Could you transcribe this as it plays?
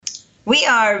We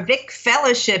are VIC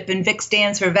Fellowship, and VIC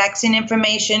stands for Vaccine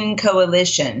Information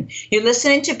Coalition. You're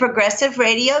listening to Progressive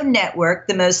Radio Network,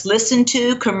 the most listened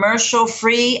to,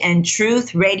 commercial-free, and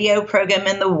truth radio program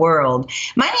in the world.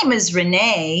 My name is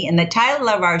Renee, and the title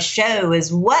of our show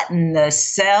is What in the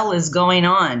Cell is Going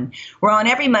On? We're on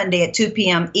every Monday at 2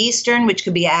 p.m. Eastern, which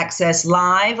could be accessed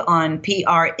live on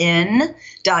prn.fm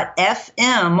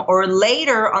or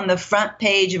later on the front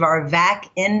page of our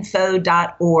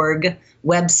vacinfo.org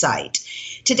website.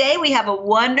 Today we have a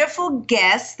wonderful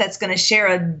guest that's going to share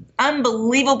an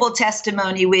unbelievable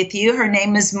testimony with you. Her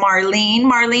name is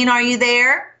Marlene. Marlene, are you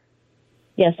there?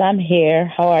 Yes, I'm here.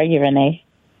 How are you, Renee?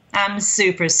 I'm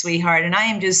super, sweetheart, and I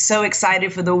am just so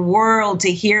excited for the world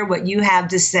to hear what you have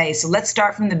to say. So let's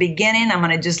start from the beginning. I'm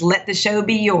going to just let the show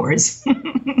be yours.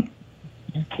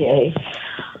 Okay.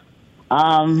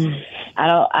 I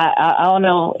don't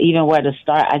know even where to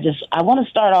start. I want to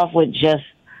start off with just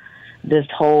this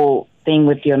whole thing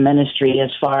with your ministry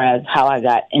as far as how I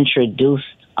got introduced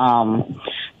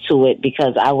to it,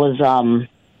 because I was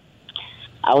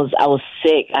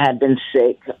sick. I had been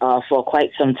sick for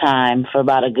quite some time. For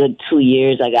about a good 2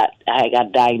 years, I got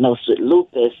diagnosed with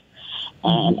lupus,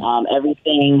 and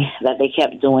everything that they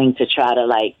kept doing to try to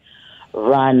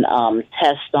run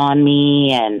tests on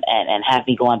me and have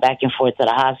me going back and forth to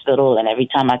the hospital. And every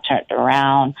time I turned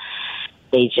around,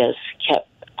 they just kept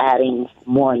adding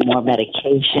more and more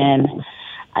medication.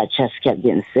 I just kept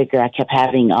getting sicker. I kept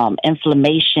having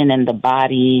inflammation in the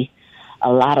body,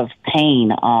 a lot of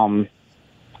pain. And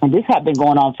this had been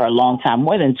going on for a long time,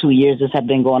 more than 2 years this had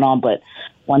been going on. But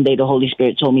one day the Holy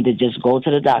Spirit told me to just go to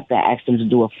the doctor, ask them to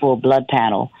do a full blood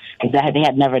panel, because they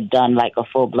had never done a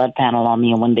full blood panel on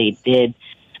me. And when they did,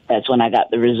 that's when I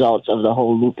got the results of the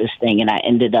whole lupus thing. And I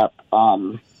ended up,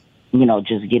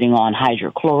 just getting on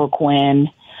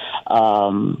hydrochloroquine.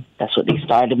 That's what they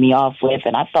started me off with.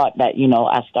 And I thought that,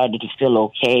 I started to feel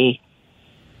okay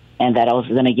and that I was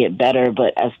going to get better.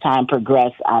 But as time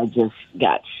progressed, I just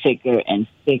got sicker and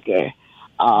sicker.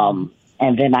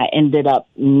 And then I ended up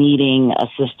meeting a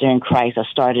sister in Christ. I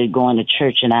started going to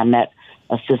church, and I met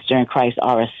a sister in Christ,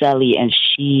 Araceli, and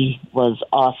she was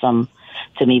awesome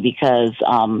to me because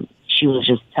she was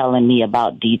just telling me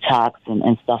about detox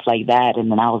and stuff like that.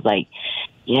 And then I was like,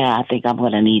 yeah, I think I'm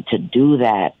going to need to do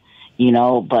that,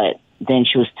 But then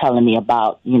she was telling me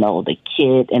about, the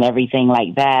kit and everything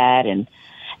like that. And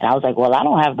I was like, well, I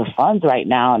don't have the funds right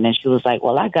now. And then she was like,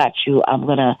 well, I got you. I'm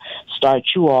going to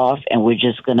start you off, and we're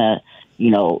just going to,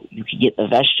 you can get the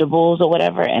vegetables or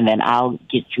whatever, and then I'll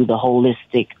get you the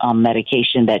holistic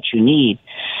medication that you need.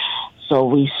 So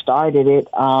we started it,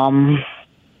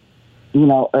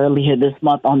 earlier this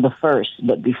month on the 1st.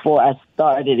 But before I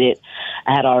started it,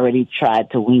 I had already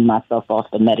tried to wean myself off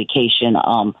the medication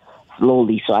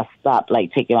slowly. So I stopped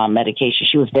taking my medication.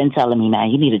 She was been telling me, now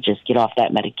you need to just get off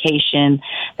that medication.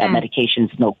 That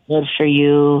medication's no good for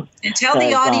you. And tell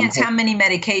the audience how many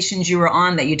medications you were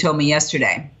on that you told me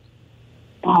yesterday.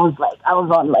 I was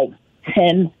on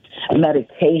 10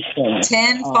 medications.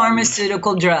 10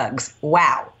 pharmaceutical drugs.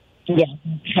 Wow. Yeah,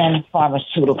 10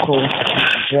 pharmaceutical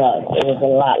drugs. It was a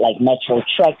lot, like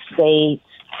methotrexate.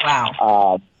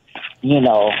 Wow.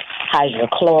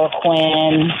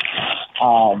 Hydrochloroquine.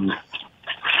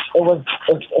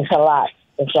 It's a lot.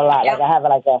 It's a lot. Yep. I have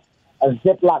a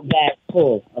Ziploc bag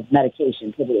full of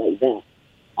medication, put it like that.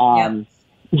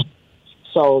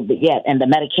 So, and the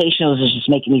medication was just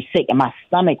making me sick, and my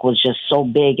stomach was just so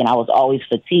big, and I was always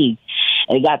fatigued.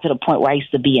 And it got to the point where I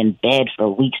used to be in bed for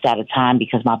weeks at a time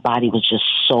because my body was just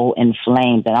so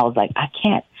inflamed. And I was like, I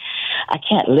can't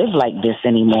live like this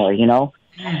anymore, It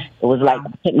was like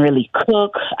I couldn't really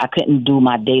cook. I couldn't do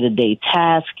my day-to-day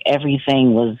task.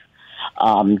 Everything was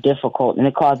difficult, and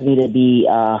it caused me to be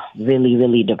really,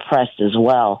 really depressed as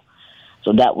well.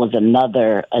 So that was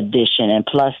another addition. And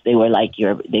plus, they were like,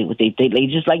 they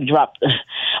just dropped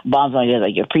bombs on you.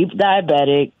 Like, you're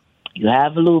pre-diabetic, you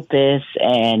have lupus,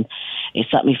 and they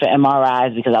sent me for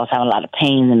MRIs because I was having a lot of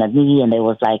pain in the knee. And they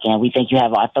was like, and we think you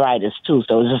have arthritis too.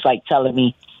 So it was just telling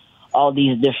me all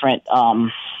these different,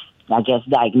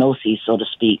 diagnoses, so to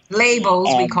speak.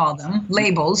 Labels, we call them.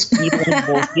 Labels.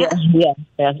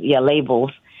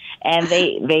 Labels. And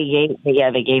they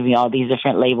gave me all these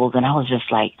different labels, and I was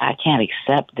just like, I can't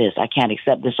accept this.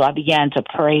 So I began to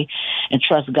pray and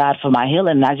trust God for my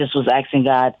healing. And I just was asking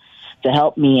God to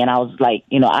help me. And I was like,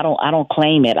 I don't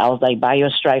claim it. I was like, by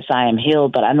your stripes I am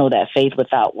healed, but I know that faith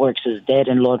without works is dead.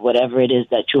 And Lord, whatever it is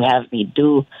that you have me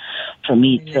do for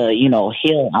me to,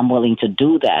 heal, I'm willing to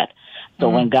do that. So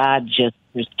when God just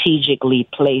strategically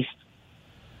placed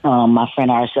my friend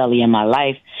Araceli in my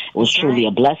life. It was truly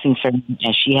a blessing for me,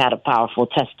 and she had a powerful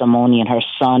testimony, and her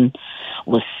son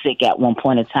was sick at one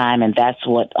point in time, and that's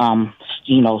what,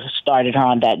 started her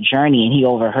on that journey. And he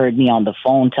overheard me on the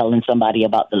phone telling somebody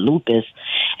about the lupus,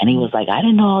 and he was like, I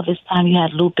didn't know all this time you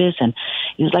had lupus, and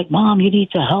he was like, Mom, you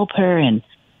need to help her, and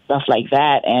stuff like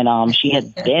that. And she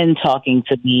had been talking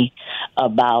to me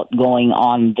about going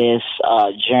on this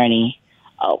journey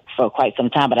for quite some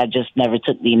time, but I just never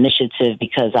took the initiative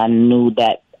because I knew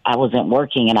that I wasn't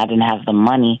working and I didn't have the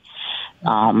money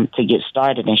to get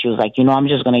started. And she was like, I'm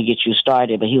just going to get you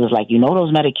started. But he was like,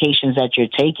 those medications that you're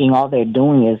taking, all they're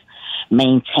doing is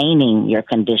maintaining your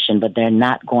condition, but they're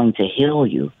not going to heal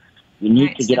you. You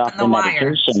need to get off the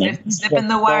medication. Snipping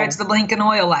the wire, it's the blinking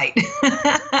oil light.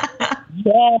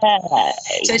 Yeah.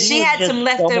 So she had some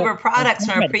leftover products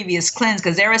from a previous cleanse,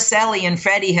 because Araceli and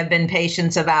Freddie have been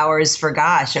patients of ours for,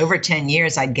 over 10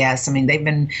 years, I guess. I mean, they've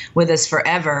been with us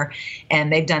forever,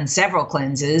 and they've done several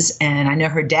cleanses. And I know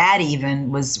her dad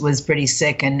even was pretty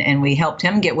sick, and we helped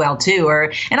him get well too.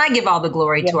 And I give all the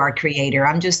glory to our Creator.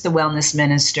 I'm just the wellness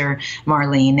minister,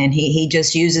 Marlene, and he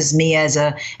just uses me as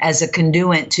a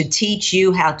conduit to teach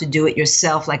you how to do it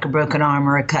yourself, like a broken arm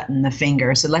or a cut in the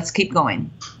finger. So let's keep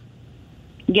going.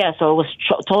 Yeah, so it was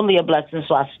totally a blessing.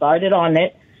 So I started on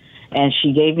it, and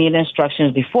she gave me the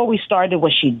instructions. Before we started,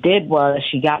 what she did was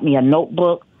she got me a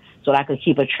notebook so that I could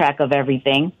keep a track of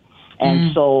everything.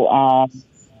 And so, on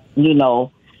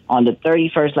the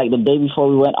 31st, like the day before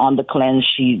we went on the cleanse,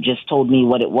 she just told me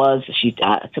what it was. She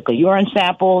took a urine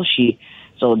sample.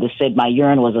 So they said my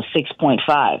urine was a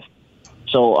 6.5.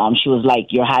 So she was like,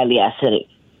 you're highly acidic.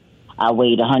 I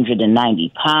weighed 190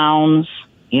 pounds,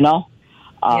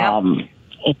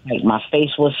 It's like my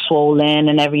face was swollen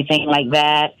and everything like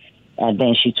that. And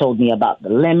then she told me about the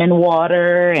lemon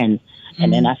water. And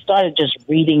then I started just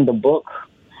reading the book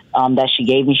that she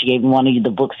gave me. She gave me one of the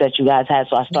books that you guys had.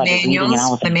 So I started reading. And I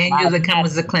was the manual that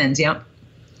comes with the cleanse, yep.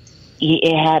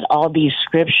 It had all these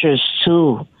scriptures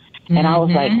too. And I was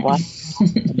like, what?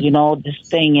 This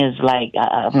thing is like,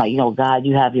 I'm like, God,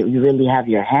 you really have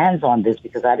your hands on this,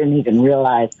 because I didn't even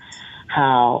realize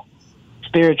how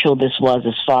spiritual this was,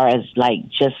 as far as like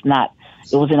it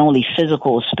wasn't only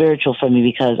physical or spiritual for me,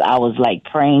 because I was like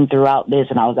praying throughout this,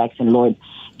 and I was asking, Lord,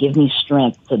 give me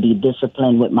strength to be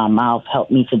disciplined with my mouth,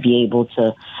 help me to be able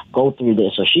to go through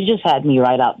this. So she just had me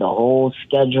write out the whole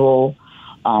schedule,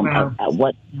 at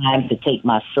what time to take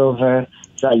my silver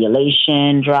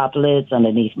cellulation droplets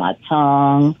underneath my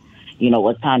tongue,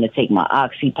 what time to take my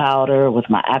oxy powder with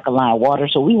my alkaline water.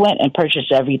 So we went and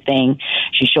purchased everything.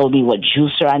 She showed me what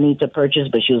juicer I need to purchase,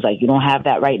 but she was like, you don't have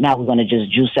that right now. We're going to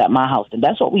just juice at my house. And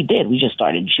that's what we did. We just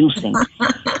started juicing.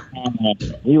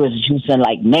 And we was juicing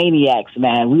like maniacs,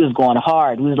 man. We was going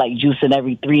hard. We was like juicing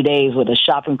every 3 days with a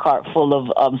shopping cart full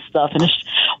of stuff. And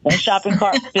one shopping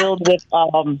cart filled with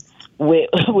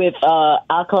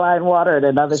alkaline water, and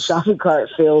another shopping cart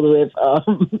filled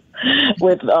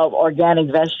with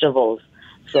organic vegetables.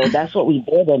 So that's what we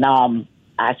did. And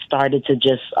I started to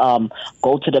just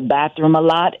go to the bathroom a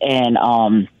lot, and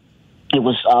it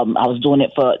was I was doing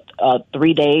it for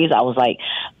 3 days. I was like,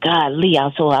 golly, I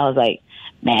was like,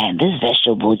 man, this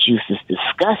vegetable juice is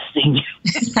disgusting.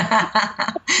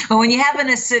 Well, when you have an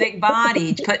acidic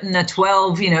body, putting a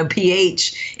 12,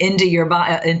 pH into your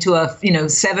body, into a,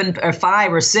 7 or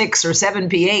 5 or 6 or 7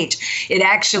 pH, it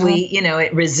actually,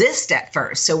 it resists at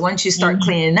first. So once you start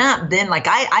cleaning up, then like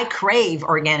I crave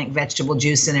organic vegetable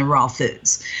juice and in raw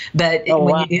foods. But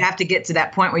you have to get to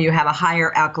that point where you have a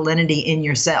higher alkalinity in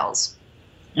your cells.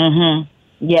 Mm-hmm.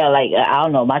 Yeah, like, I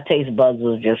don't know, my taste buds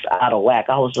was just out of whack.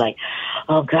 I was like,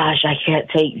 oh, gosh, I can't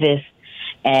take this.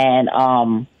 And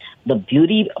the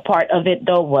beauty part of it,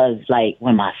 though, was, like,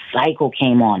 when my cycle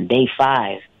came on, day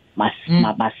 5, my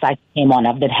cycle came on.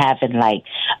 I've been having, like,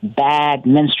 bad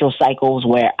menstrual cycles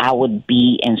where I would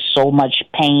be in so much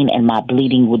pain and my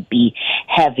bleeding would be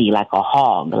heavy like a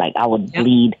hog. Like, I would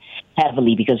bleed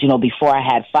heavily because, before I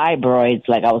had fibroids,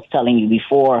 like I was telling you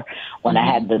before, when I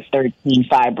had the 13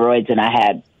 fibroids and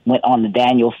I went on the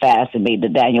Daniel fast and made the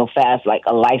Daniel fast like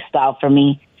a lifestyle for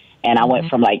me. And I went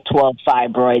from like 12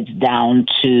 fibroids down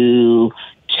to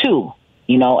 2,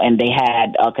 and they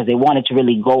had, because they wanted to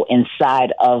really go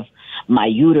inside of my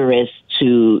uterus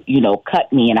to,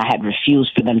 cut me. And I had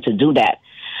refused for them to do that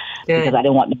because I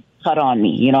didn't want them cut on me,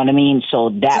 you know what I mean?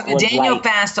 So that was the Daniel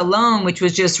fast alone, which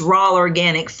was just raw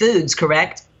organic foods,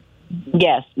 correct?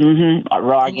 Yes.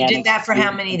 Raw and you did that for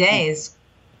how many days?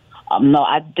 No,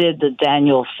 I did the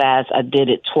Daniel fast. I did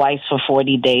it twice for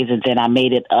 40 days, and then I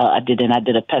made it. I did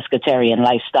a pescatarian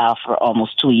lifestyle for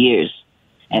almost 2 years.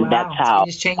 And that's how you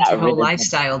just changed your whole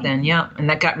lifestyle then, yeah. And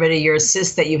that got rid of your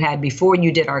cysts that you had before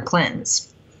you did our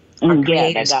cleanse.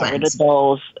 Yeah, that got rid of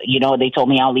those. They told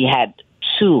me I only had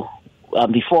 2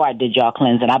 before I did y'all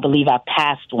cleanse, and I believe I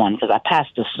passed one because I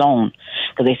passed the stone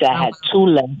because they said I had 2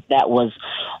 left that was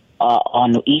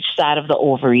on each side of the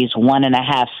ovaries,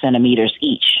 1.5 centimeters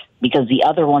each, because the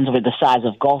other ones were the size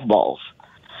of golf balls.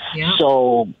 Yeah.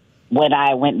 So when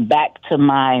I went back to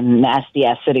my nasty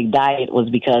acidic diet was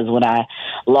because when I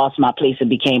lost my place and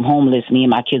became homeless, me and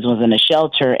my kids was in a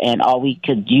shelter, and all we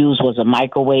could use was a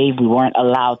microwave. We weren't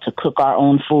allowed to cook our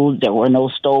own food. There were no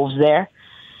stoves there.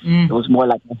 It was more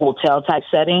like a hotel type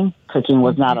setting. Cooking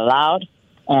was not allowed.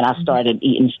 And I started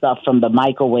eating stuff from the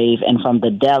microwave and from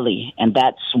the deli. And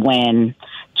that's when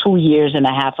 2.5 years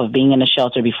of being in the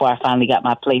shelter before I finally got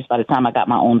my place. By the time I got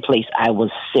my own place, I was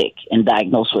sick and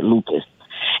diagnosed with lupus.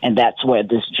 And that's where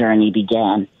this journey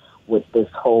began with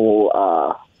this whole,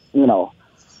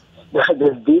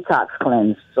 this detox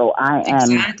cleanse. So I am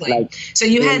So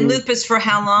you had lupus for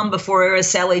how long before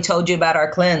Araceli told you about our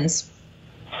cleanse?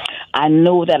 I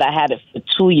knew that I had it for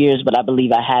 2 years, but I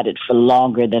believe I had it for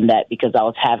longer than that because I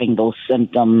was having those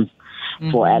symptoms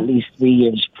for at least 3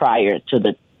 years prior to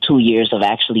the 2 years of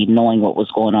actually knowing what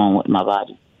was going on with my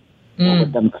body. What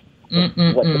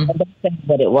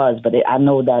it was, but I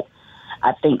know that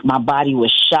I think my body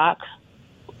was shocked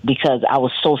because I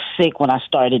was so sick when I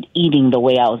started eating the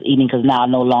way I was eating, because now I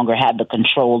no longer had the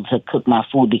control to cook my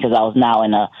food because I was now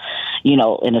in a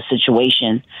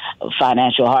situation of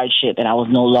financial hardship, and I was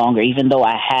no longer, even though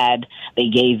they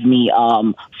gave me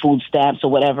food stamps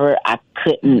or whatever, I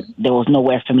couldn't, there was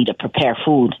nowhere for me to prepare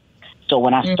food. So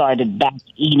when I started back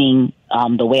eating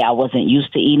the way I wasn't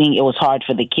used to eating, it was hard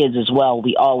for the kids as well.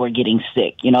 We all were getting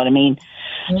sick, you know what I mean?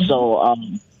 So,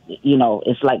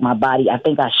 it's like my body, I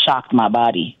think I shocked my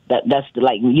body. That's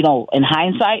in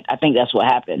hindsight, I think that's what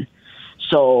happened.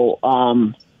 So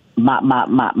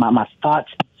my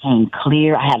thoughts became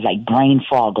clear. I had like brain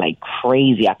fog like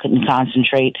crazy. I couldn't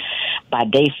concentrate. By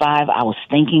day 5, I was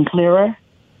thinking clearer.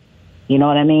 You know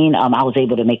what I mean? I was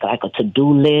able to make like a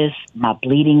to-do list. My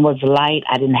bleeding was light.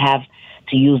 I didn't have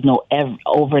to use no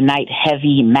overnight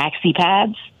heavy maxi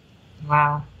pads.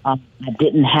 Wow. I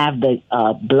didn't have the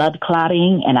blood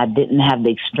clotting, and I didn't have the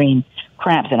extreme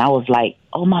cramps. And I was like,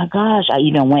 oh my gosh! I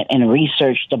even went and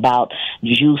researched about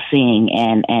juicing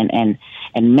and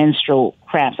menstrual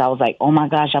cramps. I was like, oh my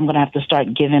gosh, I'm gonna have to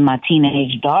start giving my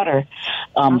teenage daughter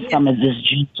some of this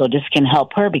juice so this can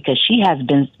help her, because she has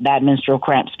bad menstrual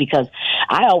cramps. Because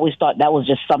I always thought that was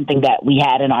just something that we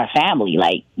had in our family,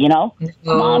 No.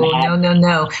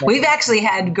 We've actually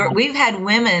had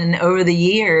women over the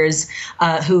years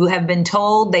who have been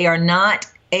told they are not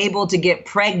able to get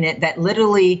pregnant, that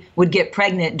literally would get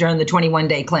pregnant during the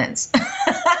 21-day cleanse.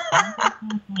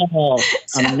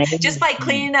 Just by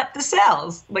cleaning up the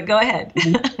cells. But go ahead.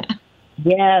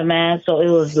 Yeah, man. So it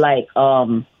was like, I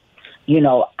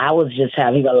was just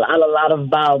having a lot of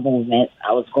bowel movements.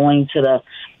 I was going to the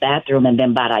bathroom, and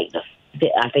then by the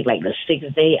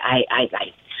 6th day,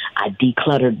 I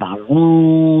decluttered my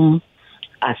room.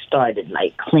 I started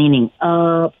cleaning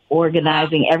up,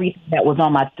 organizing everything that was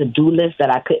on my to-do list that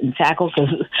I couldn't tackle,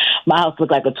 because my house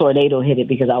looked like a tornado hit it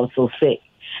because I was so sick.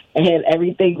 And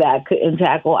everything that I couldn't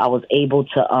tackle, I was able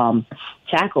to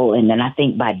tackle. And then I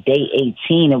think by day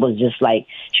 18, it was just like,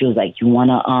 she was like, you want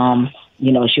to,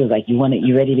 she was like, you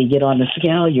ready to get on the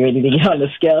scale? You ready to get on the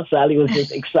scale? Sally was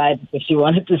just excited because she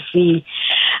wanted to see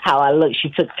how I looked. She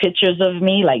took pictures of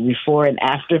me, like before and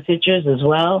after pictures as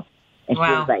well. And she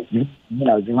was like, you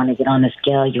want to get on the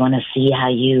scale? You want to see how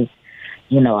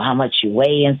how much you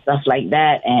weigh and stuff like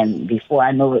that? And before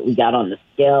I knew it, we got on the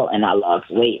scale and I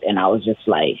lost weight. And I was just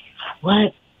like,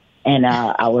 what? And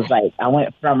I was like, I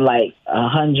went from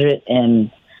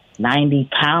 190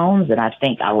 pounds, and I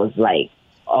think I was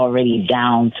already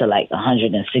down to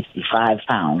 165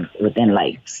 pounds within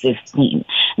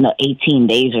 18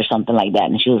 days or something like that.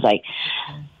 And she was like,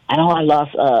 I know I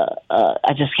lost,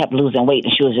 I just kept losing weight.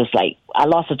 And she was just like, I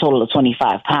lost a total of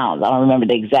 25 pounds. I don't remember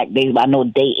the exact day, but I know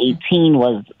day 18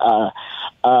 was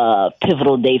a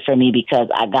pivotal day for me, because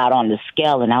I got on the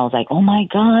scale and I was like, oh my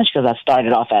gosh, because I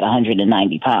started off at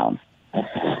 190 pounds.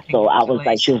 So I was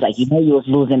like, she was like, you was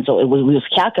losing. So we was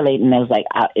calculating. And it was like,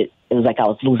 it was like I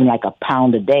was losing a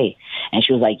pound a day. And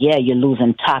she was like, yeah, you're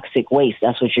losing toxic waste.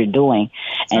 That's what you're doing.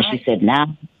 And she said,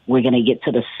 now we're going to get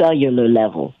to the cellular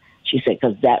level. She said,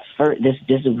 because this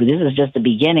is just the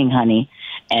beginning, honey.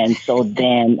 And so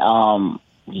then, I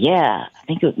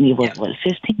think it was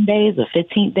 15 days, the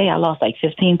 15th day, I lost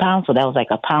 15 pounds. So that was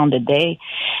a pound a day.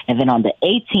 And then on the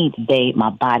 18th day,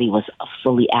 my body was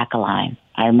fully alkaline.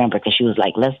 I remember, because she was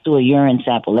like, let's do a urine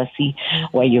sample. Let's see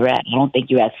where you're at. I don't think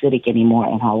you're acidic anymore.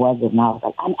 And how was it? And I was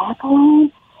like, I'm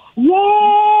alkaline.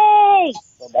 Yay!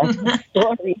 So that's the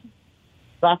story.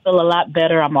 So I feel a lot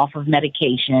better. I'm off of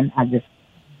medication. I'm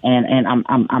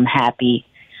happy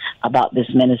about this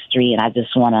ministry. And I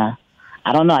just want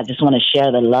to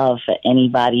share the love for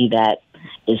anybody that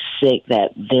is sick,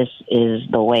 that this is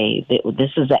the way.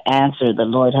 This is the answer. The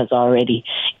Lord has already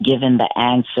given the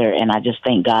answer. And I just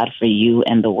thank God for you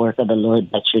and the work of the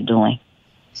Lord that you're doing.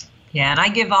 Yeah, and I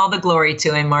give all the glory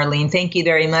to him, Marlene. Thank you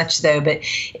very much, though. But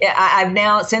I've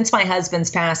now, since my husband's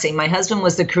passing, my husband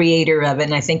was the creator of it.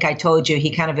 And I think I told you he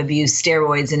kind of abused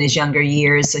steroids in his younger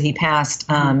years. So he passed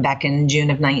back in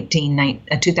June of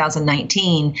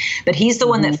 2019. But he's the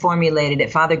one that formulated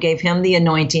it. Father gave him the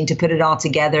anointing to put it all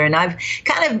together. And I've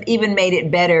kind of even made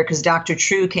it better because Dr.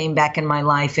 True came back in my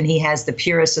life, and he has the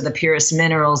purest of the purest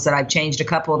minerals that I've changed a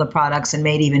couple of the products and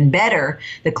made even better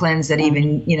the cleanse that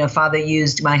even, Father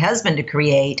used my husband to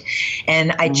create.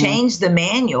 And I changed the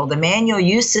manual. The manual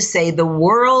used to say the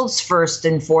world's first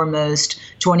and foremost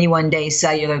 21-day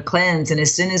cellular cleanse. And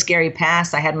as soon as Gary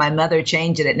passed, I had my mother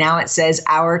change it. Now it says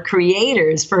our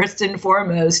creator's first and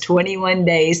foremost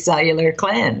 21-day cellular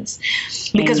cleanse.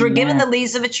 Because we're given the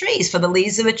leaves of a tree. For the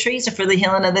leaves of a tree are for the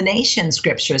healing of the nation,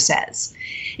 Scripture says.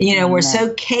 We're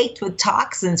so caked with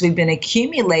toxins we've been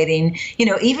accumulating,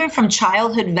 even from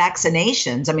childhood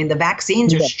vaccinations. I mean, the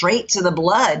vaccines are straight to the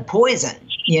blood, poison,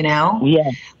 Yeah.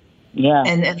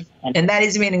 And that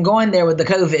isn't even going there with the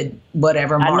COVID,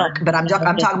 whatever, Mark. But I'm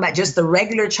talking about just the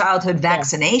regular childhood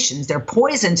vaccinations. They're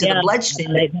poison to the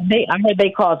bloodstream. I heard they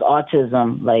cause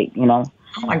autism,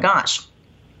 Oh, my gosh.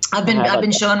 I've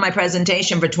been showing my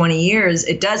presentation for 20 years.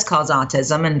 It does cause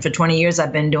autism. And for 20 years,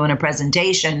 I've been doing a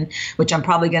presentation, which I'm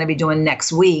probably going to be doing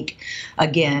next week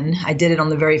again. I did it on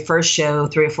the very first show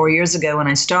 3 or 4 years ago when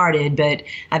I started. But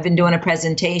I've been doing a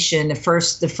presentation. The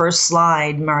first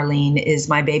slide, Marlene, is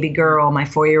my baby girl, my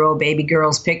 4-year-old baby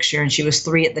girl's picture. And she was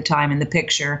 3 at the time in the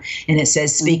picture. And it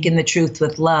says, speaking the truth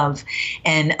with love,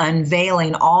 and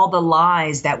unveiling all the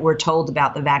lies that we're told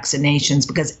about the vaccinations,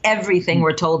 because everything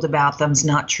we're told about them is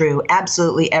not true.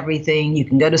 Absolutely everything. You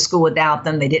can go to school without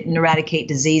them. They didn't eradicate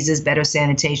diseases. Better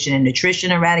sanitation and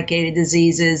nutrition eradicated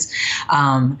diseases.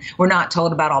 We're not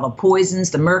told about all the poisons,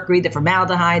 the mercury, the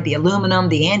formaldehyde, the aluminum,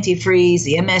 the antifreeze,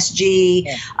 the MSG,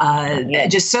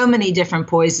 just so many different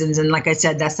poisons. And like I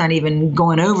said, that's not even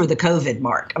going over the COVID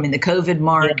mark. I mean, the COVID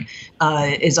mark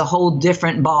is a whole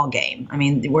different ball game. I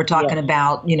mean, we're talking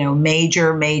about,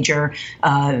 major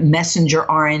messenger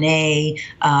RNA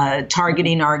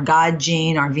targeting our God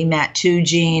gene, our VMAT2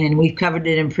 gene, and we've covered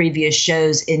it in previous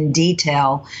shows in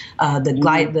detail. The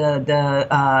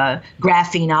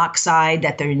graphene oxide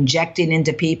that they're injecting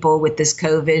into people with this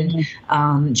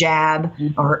COVID jab,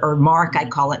 or mark, I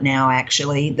call it now,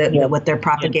 actually, what they're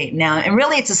propagating now. And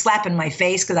really, it's a slap in my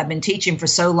face because I've been teaching for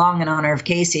so long in honor of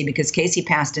Casey, because Casey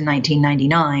passed in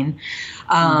 1999.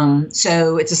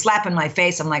 So it's a slap in my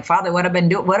face. I'm like, Father, what have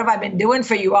I been doing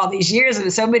for you all these years?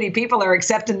 And so many people are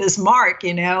accepting this mark,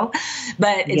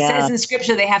 But it says in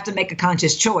Scripture they have to make a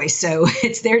conscious choice. So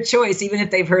it's their choice, even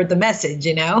if they've heard the message,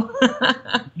 Yeah.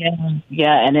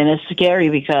 And then it's scary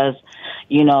because,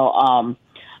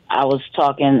 I was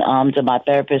talking to my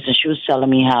therapist, and she was telling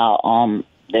me how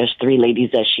there's 3 ladies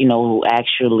that she know who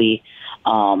actually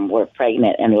were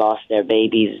pregnant and lost their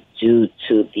babies due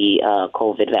to the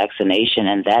COVID vaccination,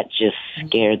 and that just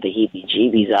scared the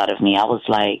heebie-jeebies out of me. I was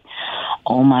like,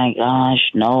 oh my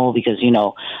gosh, no, because,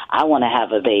 I want to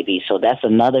have a baby. So that's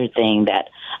another thing that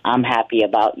I'm happy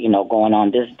about, going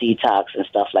on this detox and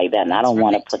stuff like that. And I don't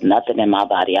want to put nothing in my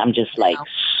body. I'm just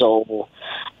so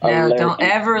No, don't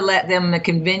ever let them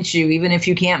convince you, even if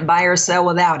you can't buy or sell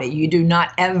without it. You do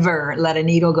not ever let a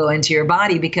needle go into your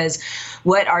body, because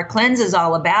what our cleanse is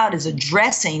all about is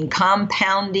addressing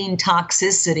compounding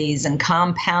toxicities and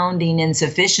compounding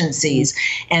insufficiencies.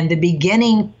 And the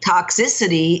beginning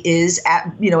toxicity is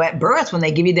at birth, when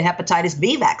they give you the hepatitis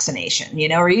B vaccination,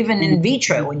 or even in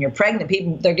vitro when you're pregnant.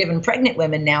 People, they're giving pregnant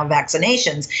women now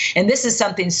vaccinations. And this is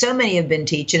something so many have been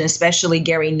teaching, especially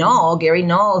Gary Null. Gary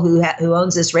Null, who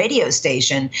owns this radio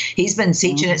station, he's been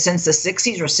teaching it since the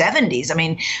 60s or 70s. I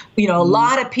mean, a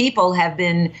lot of people have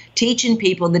been teaching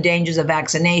people the dangers of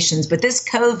vaccinations, but this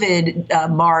COVID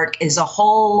mark is a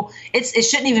whole, it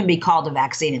shouldn't even be called a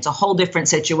vaccine. It's a whole different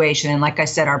situation. And like I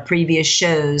said, our previous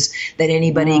shows that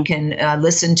anybody can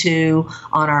listen to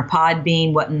on our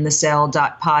Podbean,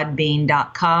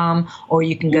 whatinthecell.podbean.com, or you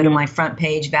you can go to my front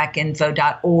page,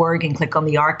 vacinfo.org, and click on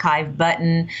the archive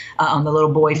button on the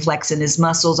little boy flexing his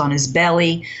muscles on his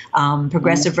belly.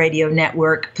 Progressive Radio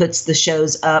Network puts the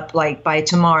shows up like by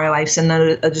tomorrow. I send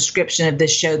a description of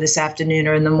this show this afternoon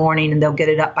or in the morning, and they'll get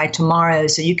it up by tomorrow.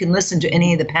 So you can listen to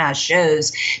any of the past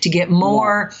shows to get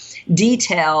more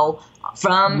detail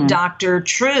from Dr.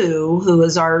 True, who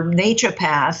is our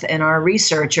naturopath and our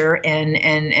researcher,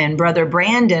 and Brother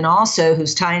Brandon also,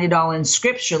 who's tying it all in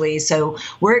scripturally. So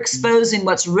we're exposing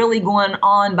what's really going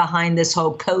on behind this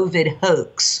whole COVID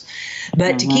hoax.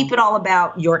 But to keep it all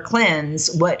about your cleanse,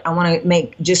 what I want to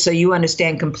make, just so you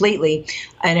understand completely,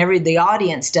 and the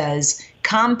audience does,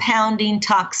 compounding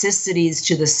toxicities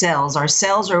to the cells. Our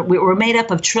cells we're made up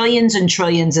of trillions and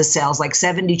trillions of cells, like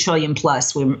 70 trillion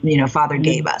plus, Father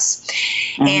gave us.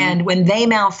 And when they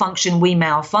malfunction, we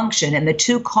malfunction. And the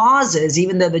two causes,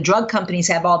 even though the drug companies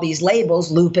have all these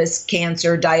labels, lupus,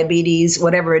 cancer, diabetes,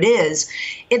 whatever it is,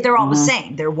 they're all the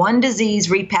same. They're one disease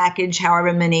repackaged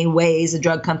however many ways the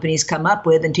drug companies come up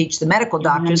with and teach the medical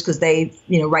doctors, because they,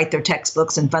 write their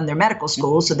textbooks and fund their medical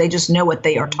schools. So they just know what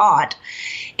they are taught.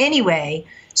 Anyway,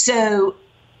 so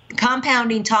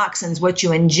compounding toxins, what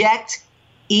you inject,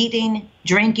 eating,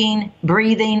 drinking,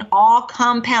 breathing, all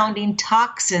compounding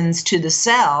toxins to the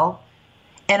cell,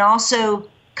 and also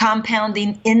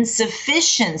compounding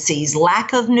insufficiencies,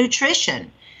 lack of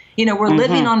nutrition. We're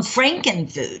living on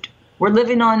Frankenfood. We're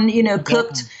living on,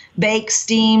 cooked, baked,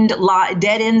 steamed,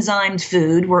 dead enzymed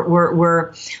food.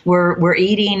 We're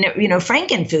eating,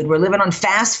 Frankenfood. We're living on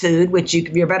fast food, which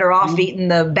you're better off eating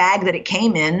the bag that it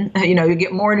came in. You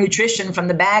get more nutrition from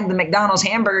the bag the McDonald's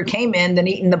hamburger came in than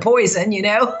eating the poison.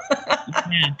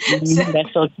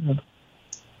 That's so true.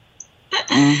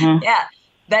 Yeah.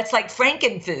 That's like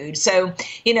Frankenfood. So,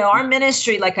 our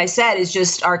ministry, like I said, is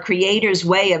just our Creator's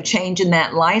way of changing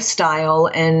that lifestyle,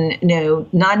 and,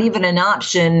 not even an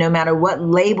option, no matter what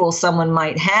label someone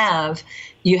might have.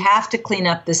 You have to clean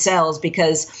up the cells,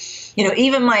 because,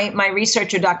 even my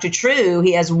researcher, Dr. True,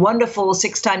 he has wonderful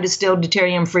 6-time distilled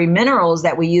deuterium-free minerals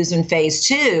that we use in phase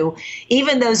 2.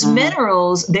 Even those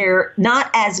minerals, they're not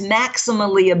as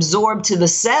maximally absorbed to the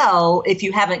cell if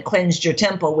you haven't cleansed your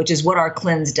temple, which is what our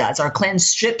cleanse does. Our cleanse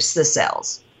strips the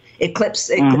cells. It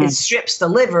strips the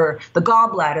liver, the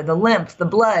gallbladder, the lymph, the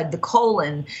blood, the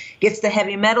colon, gets the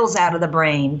heavy metals out of the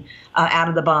brain, out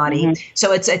of the body.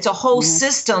 So it's a whole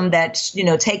system that,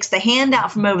 takes the hand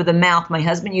out from over the mouth. My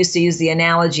husband used to use the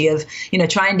analogy of,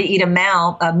 trying to eat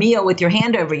a meal with your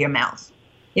hand over your mouth.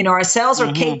 Our cells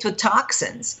are caked with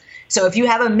toxins. So if you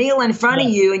have a meal in front of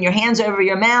you and your hand's over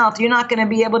your mouth, you're not going to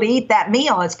be able to eat that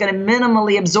meal. It's going to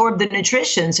minimally absorb the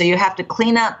nutrition. So you have to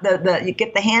clean up you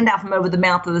get the hand out from over the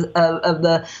mouth of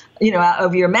the out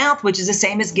over your mouth, which is the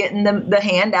same as getting the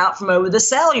hand out from over the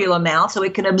cellular mouth, so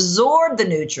it can absorb the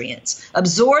nutrients,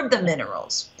 absorb the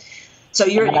minerals. So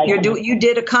you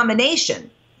did a combination,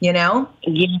 Yeah.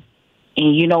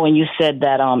 And when you said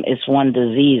that it's one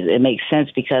disease, it makes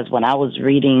sense, because when I was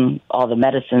reading all the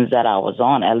medicines that I was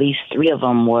on, at least 3 of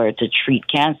them were to treat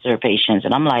cancer patients.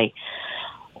 And I'm like,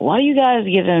 why are you guys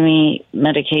giving me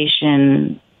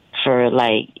medication for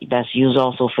that's used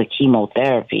also for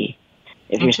chemotherapy?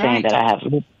 If you're saying that I have,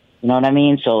 you know what I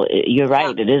mean? So you're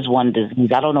right. It is one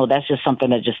disease. I don't know. That's just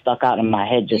something that just stuck out in my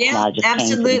head just now.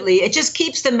 Absolutely. It just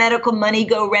keeps the medical money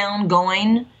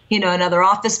going. Another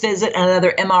office visit,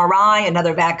 another MRI,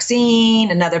 another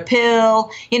vaccine, another pill.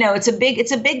 It's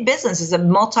a big business. It's a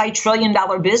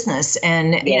multi-trillion-dollar business.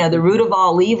 And, the root of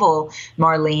all evil,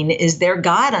 Marlene, is their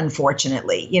God,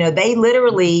 unfortunately. They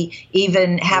literally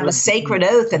even have a sacred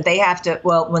oath that they have to,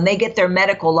 when they get their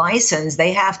medical license,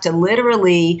 they have to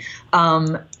literally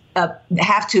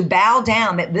have to bow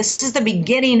down. That this is the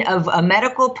beginning of a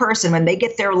medical person when they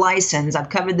get their license. I've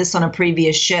covered this on a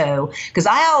previous show, because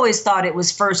I always thought it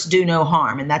was first do no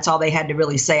harm, and that's all they had to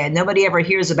really say. And nobody ever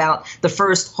hears about the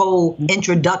first whole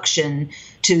introduction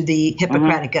to the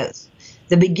Hippocratic Oath.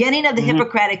 The beginning of the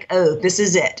Hippocratic Oath, this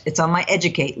is it. It's on my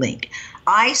Educate link.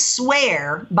 I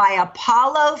swear by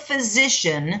Apollo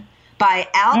physician, by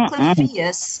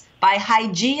Alclephius, by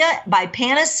Hygeia, by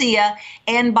Panacea,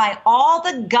 and by all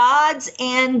the gods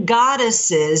and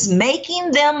goddesses,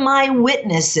 making them my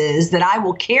witnesses, that I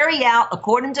will carry out,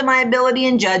 according to my ability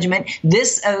and judgment,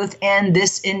 this oath and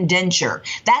this indenture.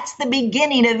 That's the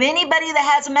beginning of anybody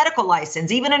that has a medical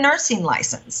license, even a nursing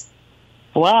license.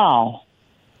 Wow.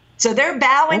 So they're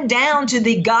bowing down to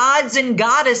the gods and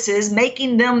goddesses,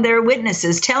 making them their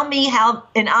witnesses. Tell me how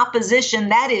in opposition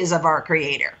that is of our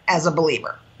Creator as a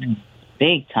believer.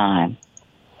 Big time.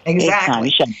 Exactly.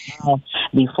 Big time. You shall bow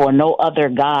before no other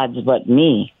gods but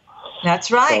me.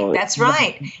 That's right. So, that's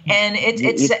right. And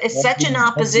it's such an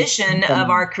opposition of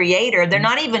our Creator. They're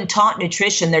not even taught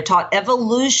nutrition. They're taught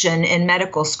evolution in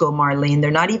medical school, Marlene.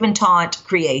 They're not even taught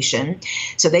creation.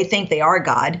 So they think they are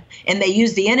God. And they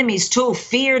use the enemy's tool,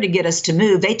 fear, to get us to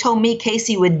move. They told me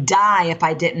Casey would die if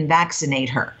I didn't vaccinate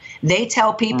her. They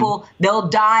tell people they'll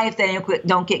die if they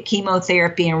don't get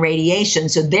chemotherapy and radiation.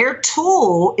 So their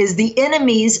tool is the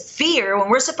enemy's fear when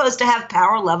we're supposed to have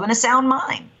power, love, and a sound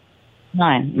mind.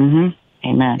 Amen.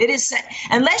 It is,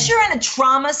 unless you're in a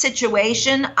trauma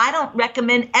situation, I don't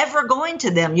recommend ever going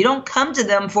to them. You don't come to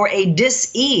them for a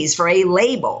dis-ease, for a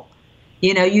label.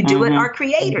 You know, you do it our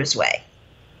Creator's way.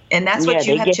 And that's what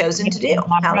you have chosen to do.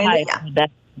 Hallelujah.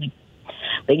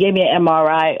 They gave me an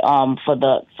MRI for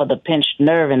the pinched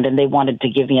nerve, and then they wanted to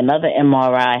give me another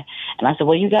MRI. And I said,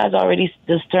 well, you guys already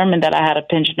determined that I had a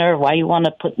pinched nerve. Why you want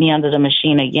to put me under the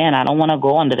machine again? I don't want to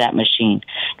go under that machine,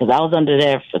 because I was under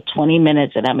there for 20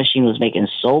 minutes, and that machine was making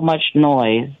so much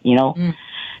noise, you know.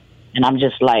 And I'm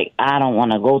just like, I don't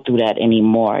want to go through that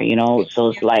anymore, you know. So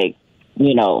it's like,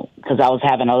 you know, because I was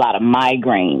having a lot of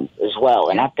migraines as well.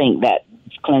 And I think that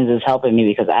cleanse is helping me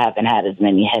because I haven't had as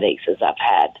many headaches as I've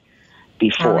had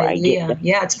before I get them.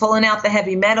 Yeah, it's pulling out the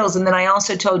heavy metals. And then I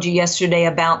also told you yesterday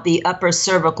about the upper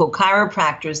cervical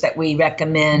chiropractors that we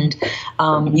recommend.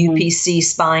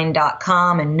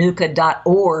 UPCspine.com and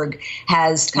NUCA.org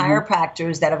has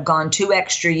chiropractors that have gone 2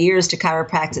 extra years to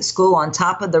chiropractic school on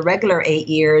top of the regular 8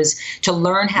 years to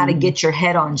learn how to get your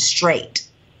head on straight.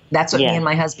 That's what me and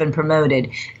my husband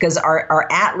promoted, because our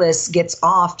atlas gets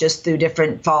off just through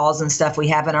different falls and stuff we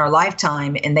have in our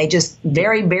lifetime, and they just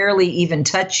very barely even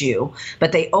touch you.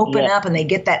 But they open up and they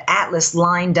get that atlas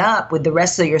lined up with the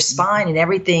rest of your spine, and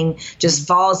everything just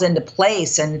falls into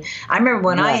place. And I remember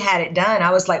when I had it done,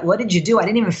 I was like, what did you do? I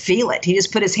didn't even feel it. He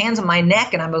just put his hands on my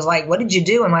neck, and I was like, what did you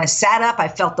do? And when I sat up, I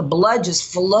felt the blood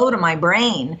just flow to my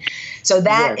brain. So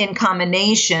that in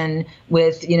combination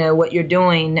with, you know, what you're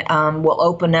doing will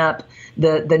open up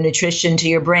the nutrition to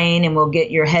your brain and will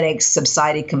get your headaches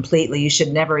subsided completely. You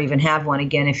should never even have one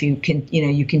again if you can, you know,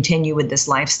 you continue with this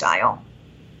lifestyle.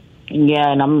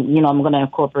 Yeah, and I'm going to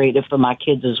incorporate it for my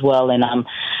kids as well. And I'm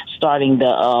starting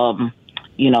the,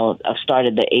 I've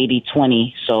started the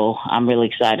 80-20, so I'm really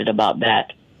excited about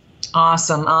that.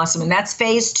 Awesome. And that's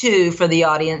phase 2 for the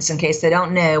audience, in case they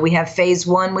don't know. We have phase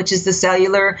 1, which is the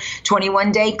cellular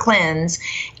 21-day cleanse,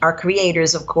 our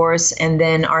creators, of course. And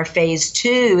then our phase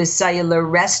 2 is cellular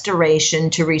restoration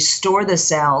to restore the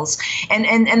cells.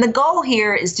 And the goal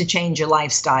here is to change your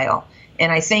lifestyle.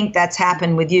 And I think that's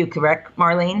happened with you, correct,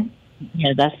 Marlene?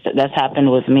 Yeah, that's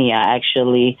happened with me.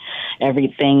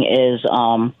 Everything is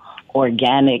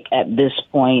organic at this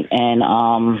point, and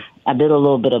I did a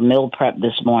little bit of meal prep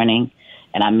this morning,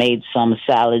 and I made some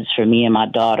salads for me and my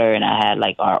daughter, and I had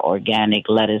like our organic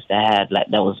lettuce that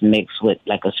was mixed with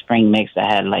like a spring mix that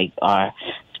had like our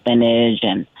spinach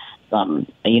and some,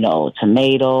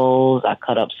 tomatoes. I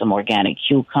cut up some organic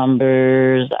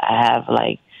cucumbers. I have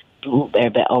like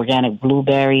organic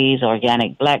blueberries,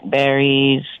 organic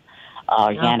blackberries,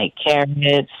 organic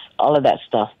carrots, all of that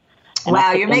stuff.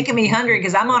 Wow, you're making me hungry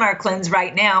because I'm on our cleanse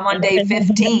right now. I'm on day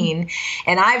 15,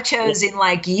 and I've chosen,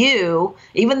 like you,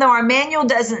 even though our manual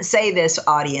doesn't say this,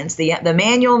 audience, the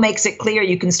manual makes it clear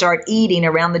you can start eating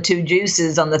around the 2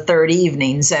 juices on the 3rd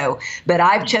evening. So, but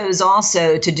I've chose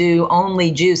also to do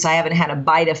only juice. I haven't had a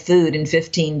bite of food in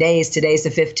 15 days. Today's the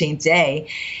 15th day.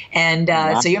 And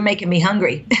so you're making me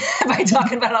hungry by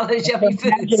talking about all those yummy foods.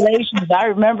 Congratulations. I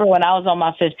remember when I was on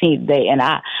my 15th day, and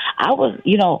I was,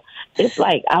 it's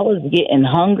like I was getting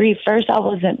hungry. First, I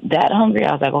wasn't that hungry.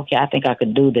 I was like, okay, I think I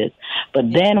could do this.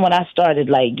 But then when I started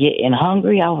like getting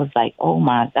hungry, I was like, oh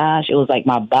my gosh. It was like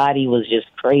my body was just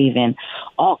craving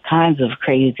all kinds of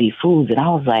crazy foods. And I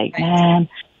was like, man,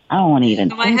 I don't want to even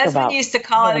think about it. My husband used to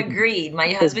call it a greed.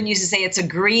 My husband used to say it's a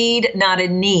greed, not a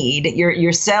need.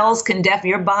 Your cells can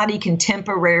your body can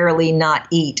temporarily not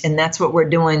eat. And that's what we're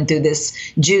doing through this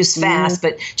juice fast.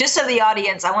 But just so the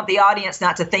audience, I want the audience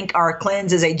not to think our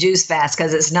cleanse is a juice fast,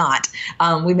 because it's not.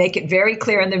 We make it very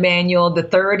clear in the manual. The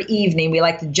 3rd evening, we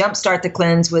like to jumpstart the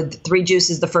cleanse with 3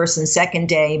 juices the 1st and 2nd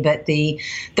day. But the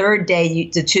 3rd day,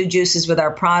 the 2 juices with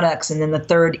our products. And then the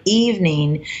 3rd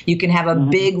evening, you can have a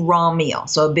big raw meal.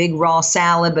 So a big big raw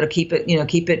salad, but keep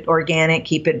it organic,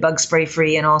 keep it bug spray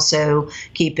free, and also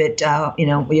keep it,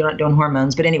 you're not doing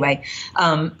hormones, but anyway,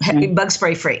 bug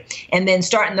spray free. And then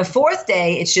starting the fourth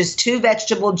day, it's just 2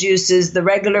 vegetable juices, the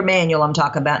regular manual I'm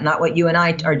talking about, not what you and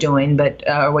I are doing, but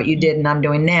what you did and I'm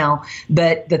doing now.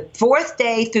 But the fourth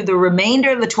day through the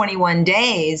remainder of the 21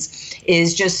 days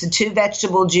is just the 2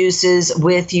 vegetable juices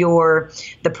with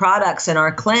the products in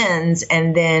our cleanse,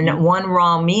 and then 1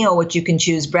 raw meal, which you can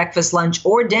choose breakfast, lunch,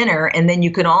 or dinner. And then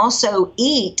you can also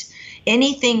eat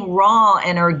anything raw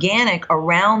and organic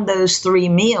around those 3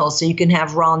 meals. So you can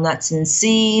have raw nuts and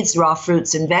seeds, raw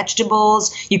fruits and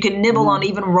vegetables. You can nibble on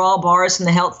even raw bars from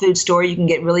the health food store. You can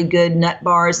get really good nut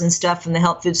bars and stuff from the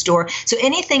health food store. So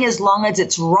anything as long as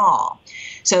it's raw.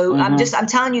 So I'm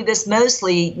telling you this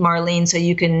mostly, Marlene, so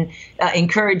you can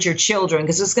encourage your children,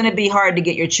 because it's going to be hard to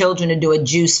get your children to do a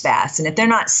juice fast. And if they're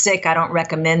not sick, I don't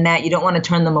recommend that. You don't want to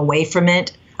turn them away from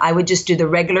it. I would just do the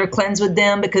regular cleanse with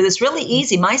them, because it's really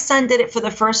easy. My son did it for the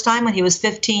first time when he was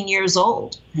 15 years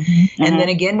old. And then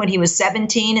again when he was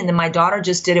 17. And then my daughter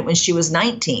just did it when she was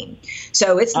 19.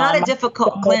 So it's not a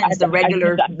difficult cleanse,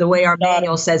 the way our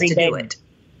manual says to do it.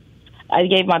 I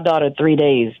gave my daughter 3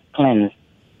 days cleanse,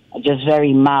 just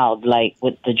very mild, like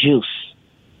with the juice.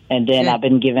 And then I've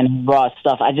been giving her raw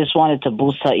stuff. I just wanted to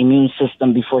boost her immune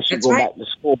system before she go back to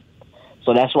school.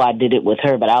 So that's why I did it with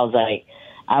her. But I was like,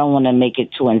 I don't want to make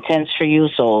it too intense for you.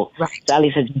 So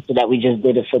Sally suggested that we just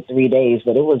did it for 3 days.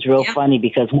 But it was real funny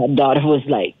because my daughter was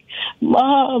like,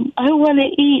 Mom, I want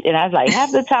to eat. And I was like,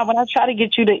 half the time when I try to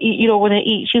get you to eat, you don't want to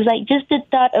eat. She was like, just the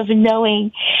thought of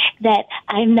knowing that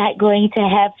I'm not going to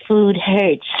have food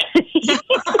hurts.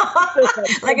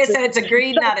 Like I said, it's a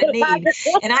greed, not a need.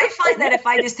 And I find that if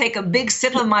I just take a big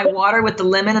sip of my water with the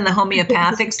lemon and the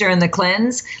homeopathics during the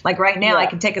cleanse, like right now, I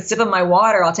can take a sip of my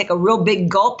water, I'll take a real big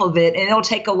gulp of it, and it'll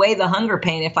take away the hunger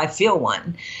pain if I feel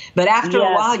one. But after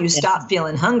a while, you stop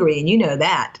feeling hungry, and you know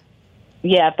that.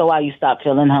 Yeah, after a while you stop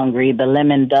feeling hungry. The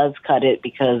lemon does cut it,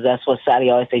 because that's what Sally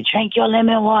always say, drink your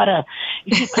lemon water.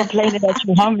 You keep complaining that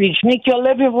you're hungry. Drink your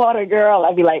lemon water, girl.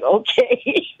 I'd be like,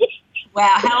 okay.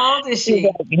 Wow, how old is she?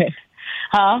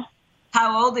 Huh?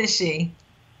 How old is she?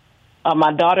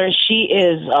 My daughter, she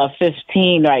is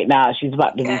 15 right now. She's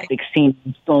about to be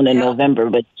 16 soon in November.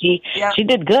 But she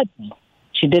did good.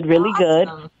 She did really good.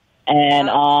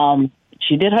 And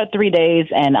she did her 3 days,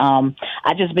 and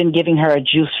I just been giving her a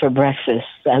juice for breakfast.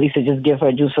 At least I just give her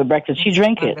a juice for breakfast. She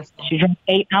drank it. She drank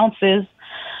 8 ounces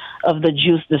of the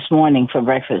juice this morning for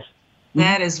breakfast.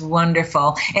 That is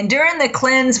wonderful. And during the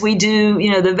cleanse, we do,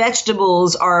 the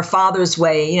vegetables are Father's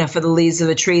way, for the leaves of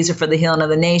the trees or for the healing of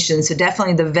the nation. So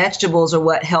definitely the vegetables are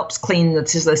what helps clean the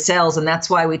cells. And that's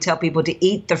why we tell people to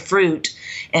eat the fruit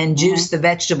and juice the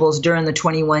vegetables during the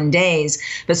 21 days.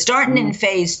 But starting in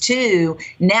phase 2,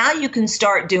 now you can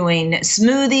start doing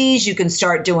smoothies. You can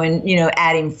start doing,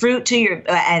 adding fruit to your,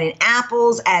 adding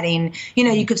apples, adding,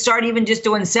 you could start even just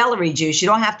doing celery juice. You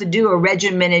don't have to do a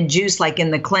regimented juice like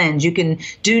in the cleanse. You can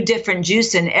do different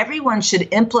juice, and everyone should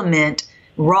implement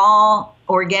raw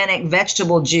organic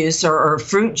vegetable juice or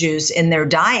fruit juice in their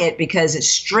diet, because it's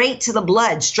straight to the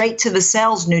blood, straight to the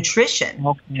cells nutrition.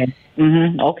 Okay.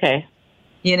 Okay.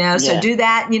 So do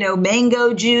that,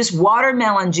 mango juice,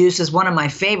 watermelon juice is one of my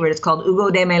favorite. It's called Jugo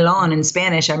de Melon in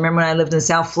Spanish. I remember when I lived in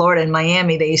South Florida in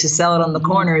Miami, they used to sell it on the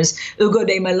corners, Jugo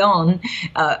de Melon,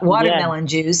 watermelon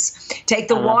juice. Take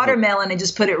the watermelon and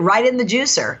just put it right in the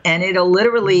juicer, and it'll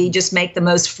literally just make the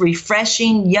most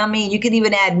refreshing, yummy. You can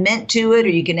even add mint to it, or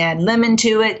you can add lemon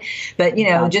to it. But,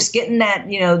 just getting that,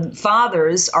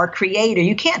 Father's our creator.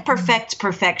 You can't perfect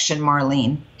perfection,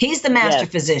 Marlene. He's the master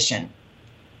physician.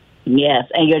 Yes,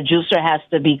 and your juicer has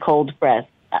to be cold pressed.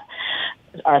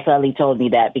 Araceli told me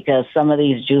that, because some of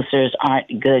these juicers aren't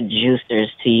good juicers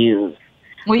to use.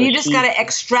 Well, you just got to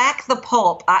extract the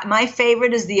pulp. My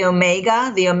favorite is the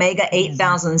Omega. The Omega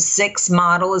 8006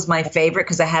 model is my favorite,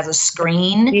 because it has a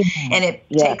screen and it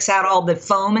takes out all the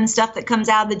foam and stuff that comes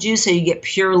out of the juice, so you get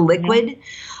pure liquid.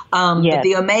 But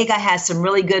the Omega has some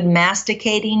really good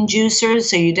masticating juicers,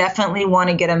 so you definitely want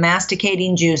to get a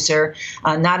masticating juicer,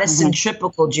 not a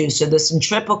centrifugal juicer. The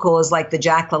centrifugal is like the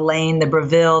Jack LaLanne, the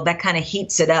Breville, that kind of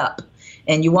heats it up.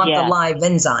 And you want the live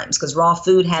enzymes, because raw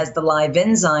food has the live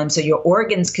enzymes, so your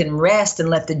organs can rest and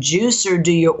let the juicer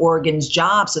do your organs'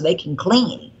 job so they can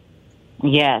clean.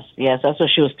 Yes, that's what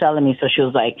she was telling me. So she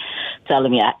was like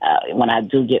telling me when I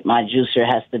do get my juicer, it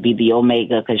has to be the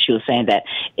Omega, because she was saying that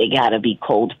it got to be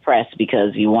cold pressed,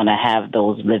 because you want to have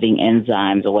those living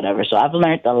enzymes or whatever. So I've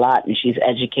learned a lot, and she's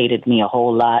educated me a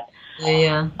whole lot.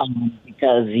 Yeah.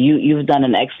 Because you've done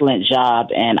an excellent job,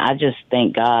 and I just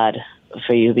thank God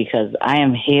for you, because I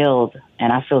am healed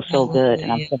and I feel so good,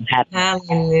 and I'm so happy.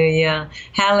 Hallelujah.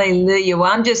 Hallelujah.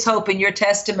 Well, I'm just hoping your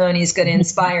testimony is going to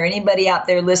inspire anybody out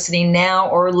there listening now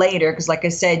or later, because like I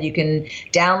said, you can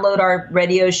download our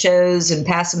radio shows and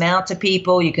pass them out to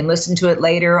people. You can listen to it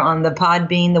later on the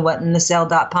Podbean, the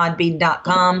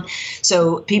whatinthecell.podbean.com,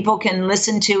 so people can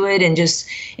listen to it and just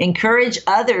encourage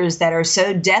others that are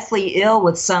so deathly ill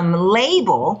with some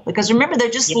label, because remember,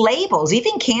 they're just labels.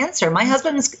 Even cancer. My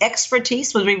husband's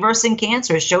expertise was reversing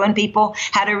cancer, showing people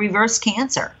how to reverse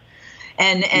cancer.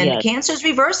 And cancer is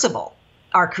reversible,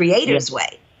 our Creator's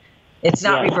way. It's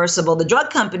not reversible the drug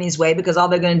company's way, because all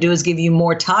they're going to do is give you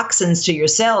more toxins to your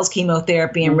cells,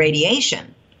 chemotherapy and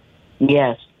radiation.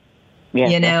 Yes.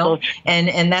 You know,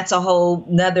 and that's a whole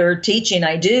nother teaching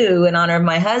I do in honor of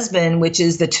my husband, which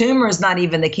is the tumor is not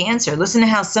even the cancer. Listen to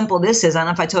how simple this is. I don't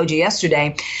know if I told you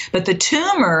yesterday, but the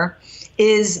tumor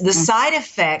is the side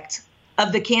effect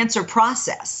of the cancer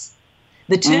process.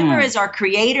 The tumor is our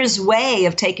Creator's way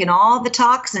of taking all the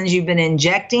toxins you've been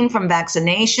injecting from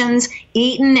vaccinations,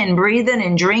 eating and breathing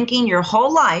and drinking your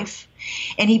whole life,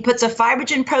 and he puts a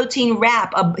fibrogen protein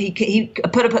wrap. He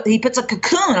puts a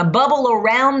cocoon, a bubble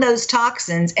around those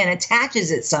toxins, and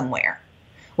attaches it somewhere.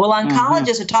 Well,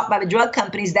 oncologists are taught by the drug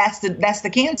companies that's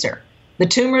the cancer. The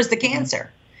tumor is the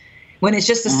cancer, when it's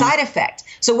just a side effect.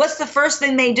 So what's the first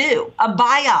thing they do? A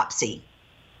biopsy,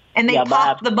 and they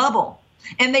pop the bubble.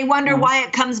 And they wonder why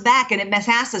it comes back and it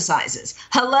metastasizes.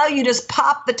 Hello, you just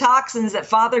pop the toxins that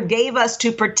Father gave us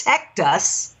to protect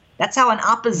us. That's how an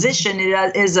opposition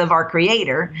it is of our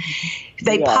Creator.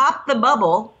 They pop the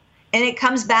bubble and it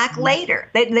comes back later.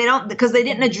 They don't, because they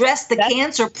didn't address the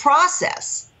cancer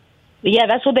process. Yeah,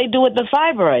 that's what they do with the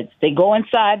fibroids. They go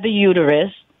inside the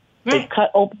uterus, they cut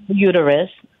open the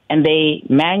uterus, and they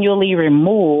manually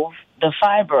remove the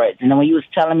fibroids. And then when you was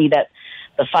telling me that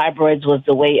the fibroids was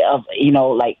the way of,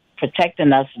 like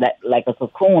protecting us, that like a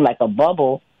cocoon, like a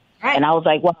bubble. Right. And I was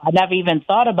like, well, I never even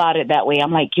thought about it that way.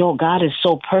 I'm like, yo, God is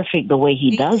so perfect the way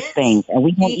he does things. And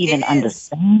we don't even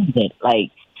understand it.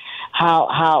 Like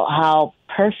how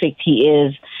perfect he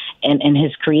is in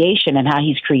his creation and how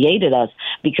he's created us.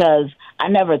 Because I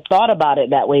never thought about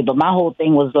it that way. But my whole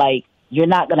thing was like, you're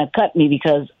not going to cut me,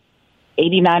 because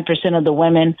 89% of the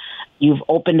women, you've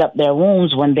opened up their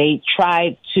wombs when they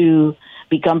try to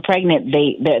become pregnant,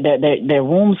 their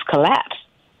wombs collapse,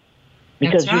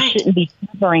 because you shouldn't be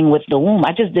suffering with the womb.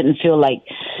 I just didn't feel like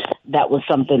that was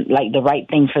something like the right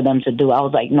thing for them to do. I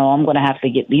was like, no, I'm going to have to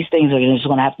get these things are just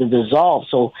going to have to dissolve.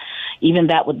 So even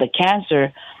that with the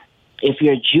cancer, if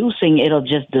you're juicing, it'll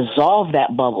just dissolve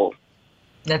that bubble.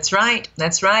 That's right.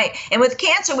 That's right. And with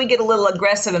cancer, we get a little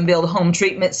aggressive and build home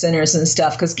treatment centers and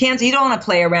stuff, because cancer, you don't want to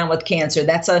play around with cancer.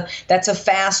 That's a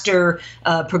faster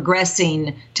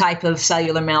progressing type of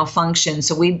cellular malfunction.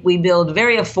 So we build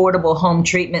very affordable home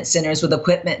treatment centers with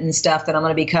equipment and stuff that I'm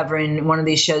going to be covering in one of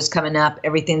these shows coming up,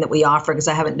 everything that we offer, because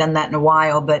I haven't done that in a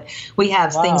while. But we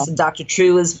have things that Dr.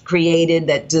 True has created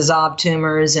that dissolve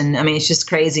tumors. And I mean, it's just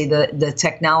crazy, the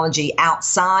technology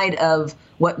outside of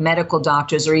what medical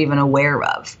doctors are even aware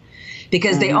of,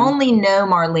 because they only know,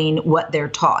 Marlene, what they're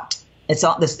taught. It's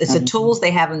the tools they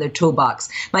have in their toolbox.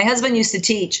 My husband used to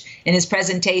teach in his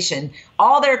presentation,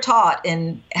 all they're taught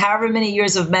in however many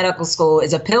years of medical school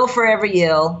is a pill for every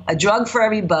ill, a drug for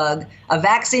every bug, a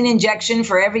vaccine injection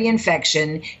for every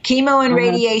infection, chemo and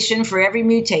radiation for every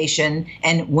mutation,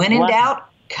 and when in doubt,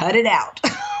 cut it out.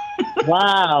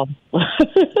 Wow.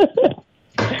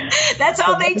 That's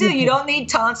all they do. You don't need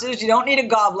tonsils. You don't need a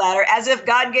gallbladder, as if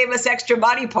God gave us extra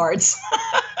body parts.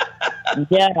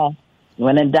 Yeah.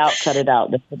 When in doubt, cut it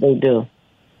out. That's what they do.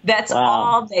 That's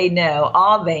all they know.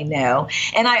 All they know.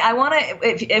 And I want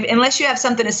to, unless you have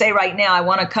something to say right now, I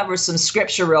want to cover some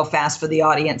scripture real fast for the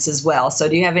audience as well. So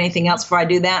do you have anything else before I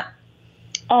do that?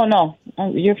 Oh, no.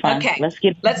 You're fine. Okay.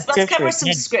 Let's cover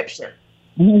some scripture.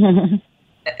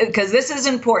 Because this is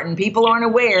important. People aren't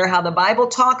aware how the Bible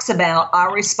talks about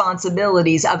our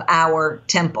responsibilities of our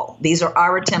temple. These are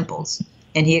our temples,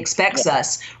 and he expects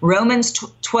us. Romans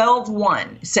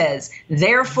 12:1 says,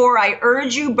 "Therefore I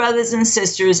urge you, brothers and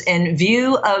sisters, in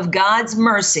view of God's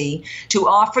mercy, to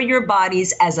offer your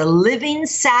bodies as a living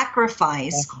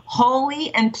sacrifice,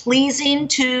 holy and pleasing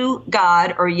to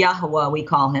God," or Yahweh we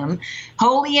call him,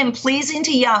 "holy and pleasing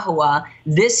to Yahweh.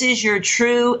 This is your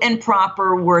true and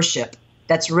proper worship."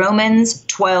 That's Romans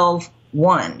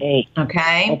 12:1.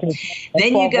 Okay.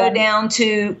 Then you go down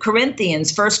to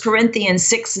Corinthians, 1 Corinthians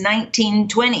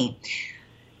 6:19-20.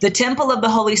 "The temple of the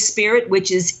Holy Spirit,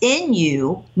 which is in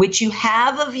you, which you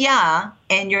have of Yah,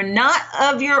 and you're not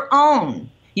of your own.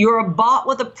 You are bought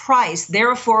with a price.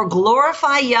 Therefore,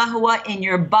 glorify Yahweh in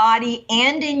your body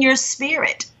and in your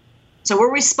spirit." So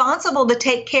we're responsible to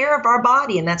take care of our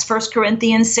body, and that's 1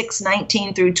 Corinthians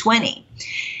 6:19 through 20.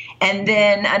 And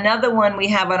then another one we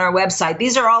have on our website.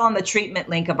 These are all on the treatment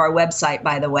link of our website,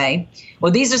 by the way.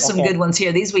 Well, these are some good ones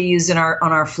here. These we used on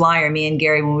our flyer, me and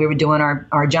Gary, when we were doing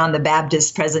our John the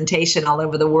Baptist presentation all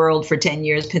over the world for 10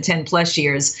 plus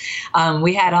years.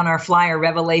 We had on our flyer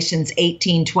Revelations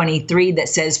 18:23 that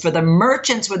says, "For the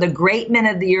merchants were the great men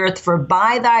of the earth, for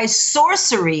by thy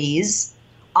sorceries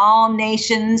all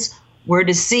nations were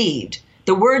deceived."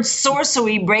 The word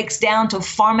sorcery breaks down to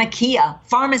pharmakia,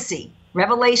 pharmacy.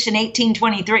 Revelation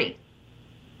 18:23.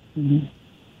 Mm-hmm.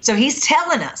 So he's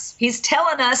telling us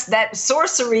that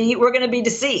sorcery, we're going to be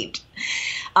deceived.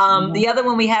 The other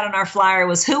one we had on our flyer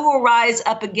was, who will rise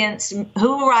up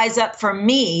for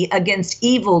me against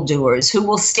evildoers? Who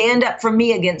will stand up for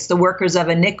me against the workers of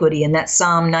iniquity? And that's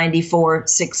Psalm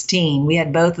 94:16. We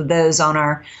had both of those on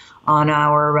our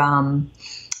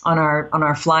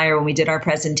flyer when we did our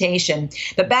presentation.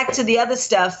 But back to the other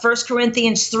stuff, 1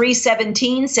 Corinthians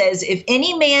 3:17 says, "If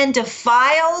any man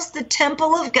defiles the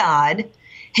temple of God,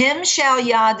 him shall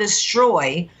Yah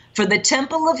destroy, for the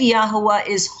temple of Yahuwah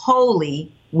is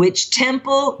holy, which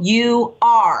temple you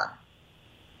are."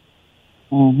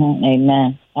 Mm-hmm.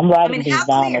 Amen. I'm writing these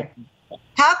down.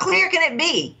 How clear can it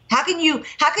be? How can you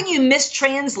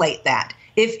mistranslate that?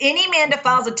 If any man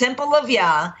defiles the temple of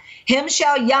Yah, him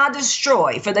shall Yah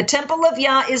destroy, for the temple of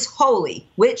Yah is holy,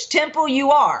 which temple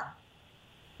you are.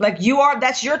 Like you are,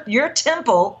 that's your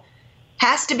temple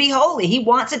has to be holy. He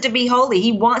wants it to be holy.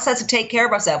 He wants us to take care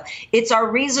of ourselves. It's our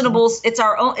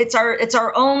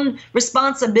own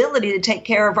responsibility to take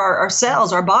care of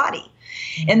ourselves, our body.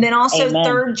 And then also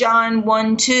 3 John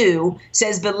 1:2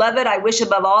 says, "Beloved, I wish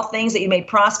above all things that you may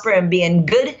prosper and be in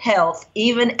good health,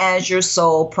 even as your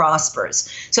soul prospers."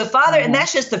 So, Father, and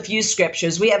that's just a few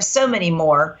scriptures. We have so many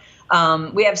more.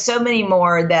 That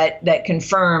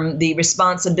confirm the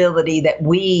responsibility that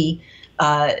we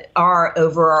are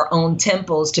over our own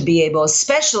temples to be able,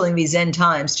 especially in these end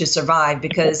times, to survive.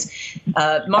 Because,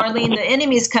 Marlene, the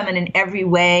enemy's coming in every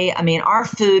way. I mean, our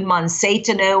food,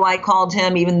 Monsanto, I called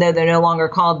him, even though they're no longer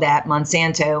called that,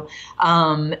 Monsanto.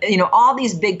 All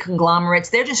these big conglomerates,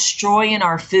 they're destroying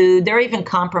our food. They're even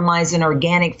compromising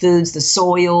organic foods, the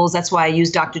soils. That's why I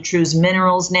use Dr. True's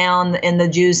minerals now in the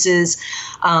juices.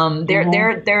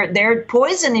 They're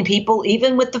poisoning people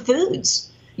even with the foods.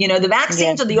 The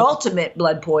vaccines are the ultimate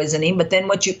blood poisoning, but then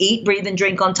what you eat, breathe, and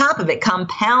drink on top of it,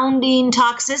 compounding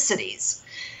toxicities.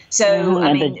 So,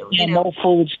 the GMO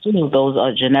foods too. Those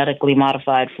are genetically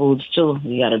modified foods too.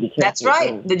 You got to be careful. That's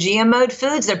right. The GMO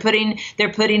foods, they're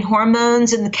putting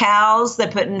hormones in the cows. They're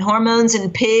putting hormones in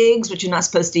pigs, which you're not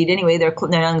supposed to eat anyway. They're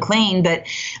unclean. But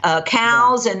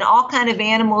cows and all kind of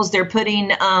animals, they're putting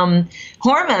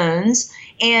hormones.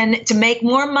 And to make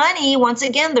more money, once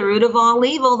again, the root of all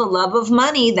evil, the love of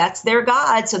money, that's their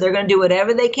God. So they're going to do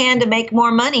whatever they can to make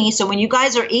more money. So when you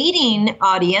guys are eating,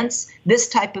 audience, this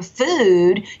type of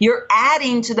food, you're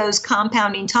adding to those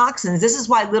compounding toxins. This is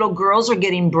why little girls are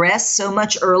getting breasts so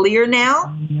much earlier now.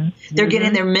 Mm-hmm. They're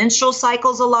getting their menstrual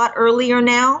cycles a lot earlier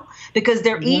now because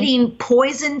they're eating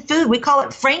poison food. We call it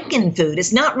frankenfood.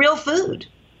 It's not real food.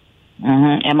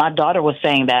 Mm-hmm. And my daughter was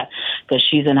saying that because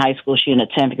she's in high school. She's in the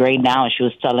 10th grade now, and she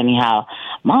was telling me how,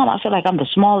 Mom, I feel like I'm the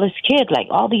smallest kid. Like,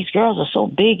 all these girls are so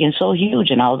big and so huge.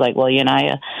 And I was like, well,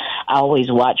 I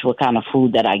always watch what kind of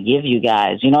food that I give you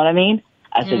guys. You know what I mean?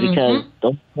 I said, because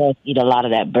those girls eat a lot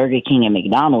of that Burger King and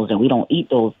McDonald's, and we don't eat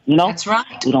those, That's right.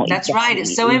 That's right.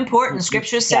 It's so important.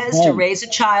 Scripture says to raise a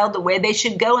child the way they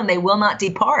should go, and they will not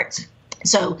depart.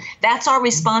 So that's our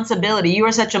responsibility. You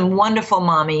are such a wonderful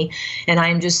mommy, and I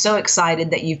am just so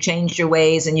excited that you've changed your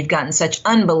ways and you've gotten such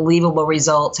unbelievable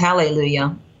results.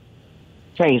 Hallelujah.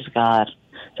 Praise God.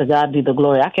 To God be the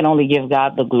glory. I can only give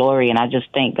God the glory, and I just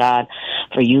thank God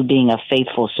for you being a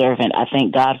faithful servant. I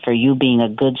thank God for you being a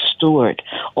good steward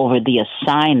over the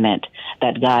assignment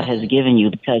that God has given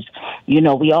you, because,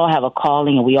 we all have a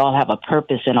calling and we all have a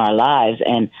purpose in our lives.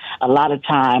 And a lot of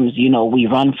times, we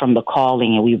run from the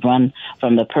calling and we run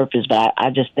from the purpose. But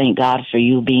I just thank God for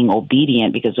you being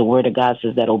obedient, because the word of God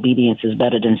says that obedience is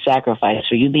better than sacrifice.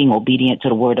 For you being obedient to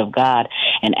the word of God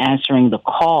and answering the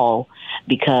call,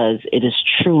 because it is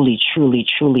truly, truly,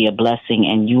 truly a blessing,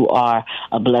 and you are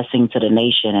a blessing to the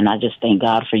nation. And I just thank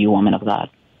God for you, woman of God.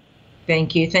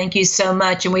 Thank you. Thank you so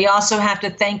much. And we also have to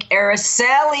thank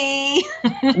Araceli.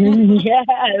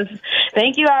 Yes.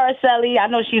 Thank you, Araceli. I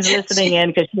know she's listening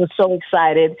in because she was so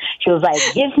excited. She was like,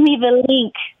 give me the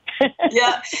link.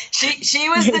 Yeah, she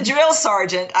was the drill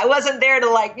sergeant. I wasn't there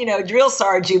to drill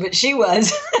sergeant you, but she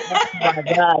was. Oh my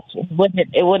gosh,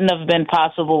 it wouldn't have been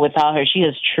possible without her. She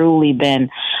has truly been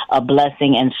a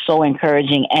blessing and so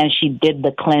encouraging. And she did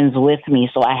the cleanse with me,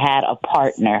 so I had a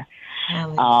partner.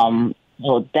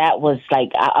 So that was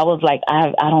like, I was like,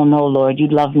 I don't know, Lord, you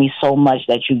love me so much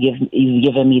that you've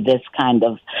given me this kind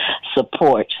of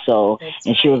support. So,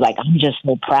 and she was like, I'm just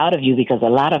so proud of you, because a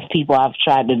lot of people I've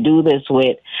tried to do this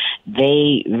with,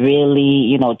 they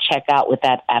really, check out with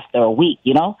that after a week,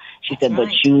 She said, but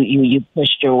you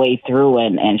pushed your way through,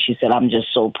 and she said, I'm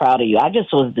just so proud of you. I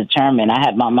just was determined. I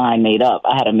had my mind made up.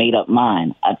 I had a made up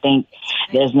mind. I think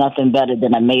there's nothing better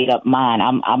than a made up mind.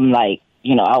 I'm like,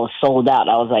 I was sold out.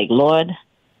 I was like, Lord,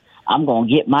 I'm going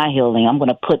to get my healing. I'm going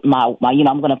to put I'm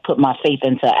going to put my faith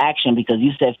into action, because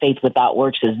you said faith without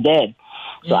works is dead.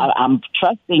 So I'm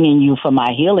trusting in you for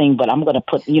my healing, but I'm going to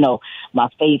put, my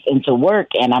faith into work,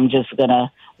 and I'm just going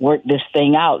to work this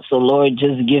thing out. So Lord,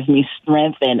 just give me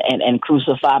strength and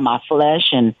crucify my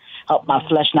flesh and help my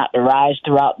flesh not to rise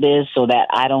throughout this, so that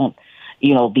I don't,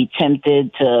 be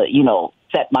tempted to,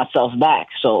 set myself back.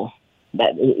 So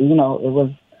that,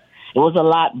 it was a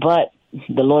lot, but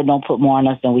the Lord don't put more on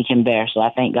us than we can bear. So I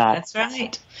thank God. That's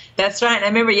right. That's right. I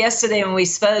remember yesterday when we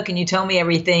spoke and you told me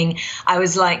everything, I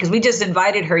was like, because we just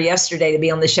invited her yesterday to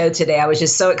be on the show today. I was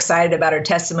just so excited about her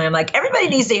testimony. I'm like, everybody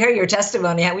needs to hear your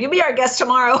testimony. Will you be our guest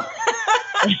tomorrow?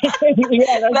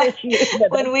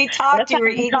 When we talked, you were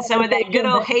eating some of that good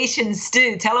old Haitian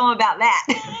stew. Tell them about that.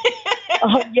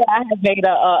 Oh yeah, I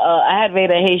had made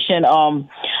a Haitian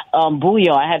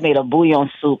bouillon. I had made a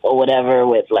bouillon soup or whatever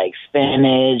with like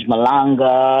spinach,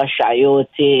 malanga,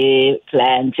 chayote,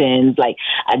 plantains. Like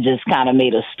I just kind of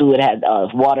made a stew. It had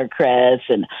watercress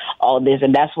and all this,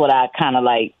 and that's what I kind of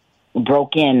like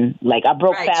broke in. Like I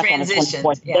broke fast on the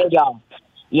 24th day, y'all.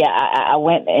 Yeah, I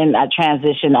went and I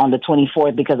transitioned on the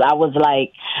 24th because I was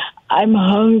like, I'm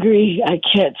hungry. I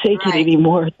can't take it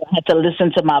anymore. So I had to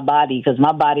listen to my body because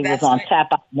my body was on tap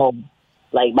out mode.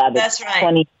 Like by the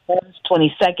 21st,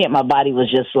 22nd, my body was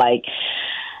just like,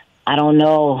 I don't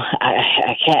know.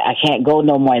 I can't go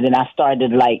no more. And then I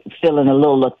started like feeling a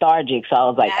little lethargic. So I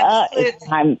was like, it's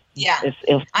time. Yeah.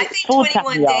 I think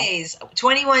 21 days.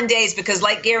 21 days, because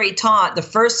like Gary taught, the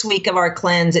first week of our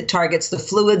cleanse, it targets the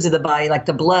fluids of the body, like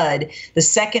the blood. The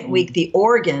second week, the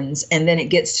organs, and then it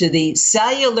gets to the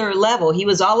cellular level. He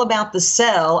was all about the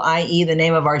cell, i.e. the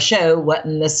name of our show, What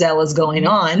in the Cell is Going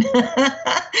On.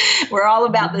 We're all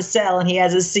about the cell, and he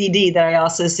has a CD that I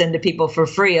also send to people for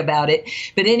free about it.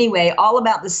 But anyway, all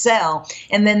about the cell.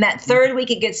 And then that third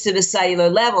week, it gets to the cellular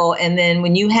level. And then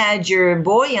when you had your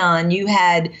bouillon, you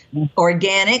had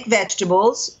organic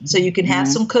vegetables, so you can have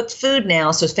some cooked food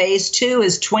now. So phase 2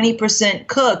 is 20%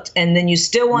 cooked, and then you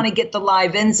still want to get the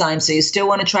live enzymes. So you still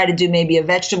want to try to do maybe a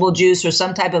vegetable juice or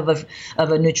some type of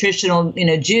a nutritional,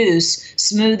 juice,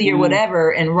 smoothie or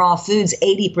whatever, and raw foods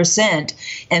 80%,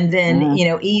 and then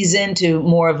ease into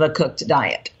more of a cooked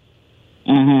diet.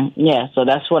 Yeah, so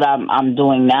that's what I'm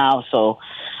doing now. So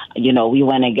we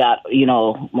went and got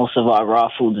most of our raw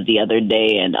foods the other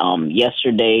day, and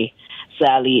yesterday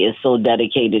Sally is so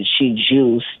dedicated. She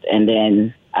juiced, and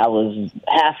then I was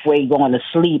halfway going to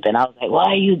sleep, and I was like, why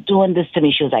are you doing this to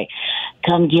me? She was like,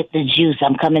 come get the juice.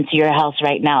 I'm coming to your house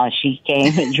right now. And she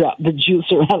came and dropped the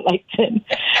juice around like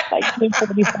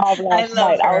 10:45 last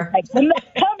night. I was like,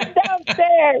 come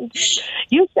downstairs.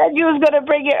 You said you was going to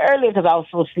bring it earlier, because I was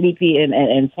so sleepy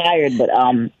and tired. But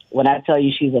when I tell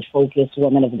you, she's a focused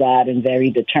woman of God and very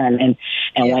determined.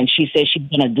 And when she says she's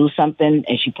going to do something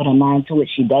and she put her mind to it,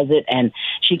 she does it. And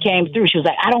she came through. She was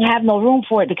like, I don't have no room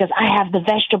for it because I have the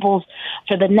vegetables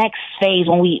for the next phase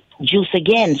when we juice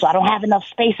again. So I don't have enough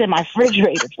space in my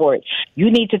refrigerator for it. You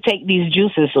need to take these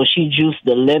juices. So she juiced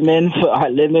the lemon for our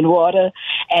lemon water.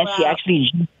 And she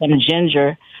actually juiced some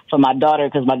ginger for my daughter,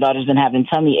 because my daughter's been having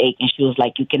tummy ache, and she was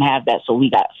like, you can have that. So we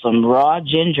got some raw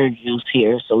ginger juice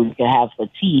here so we can have for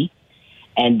tea.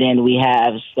 And then we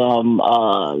have some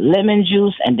lemon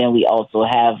juice, and then we also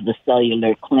have the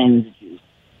cellular cleanse juice.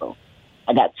 So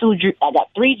I got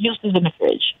 3 juices in the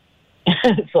fridge.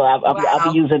 So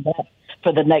I'll be using that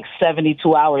for the next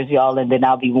 72 hours, y'all, and then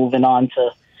I'll be moving on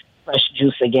to fresh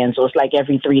juice again. So it's like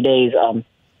every 3 days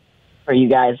for you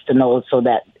guys to know, so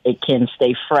that it can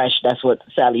stay fresh. That's what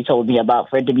Sally told me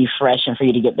about, for it to be fresh and for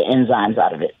you to get the enzymes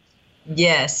out of it.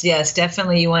 Yes,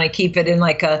 definitely. You want to keep it in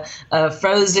like a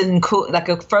frozen,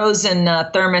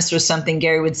 thermos or something,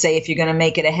 Gary would say, if you're going to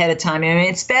make it ahead of time. I mean,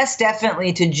 it's best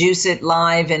definitely to juice it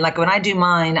live. And like when I do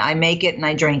mine, I make it and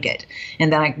I drink it.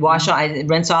 And then I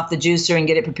rinse off the juicer and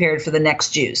get it prepared for the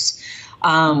next juice.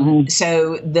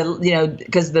 So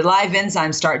because the live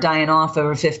enzymes start dying off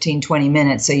over 15, 20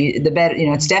 minutes. So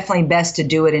it's definitely best to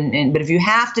do it. But if you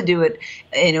have to do it,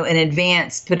 in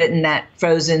advance, put it in that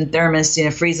frozen thermos,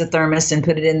 freeze a thermos and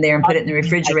put it in there and put it in the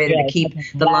refrigerator to keep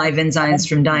the live enzymes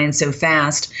from dying so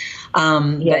fast.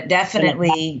 But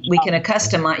definitely we can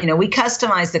we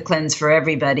customize the cleanse for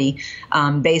everybody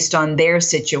based on their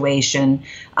situation.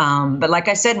 But like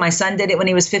I said, my son did it when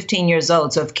he was 15 years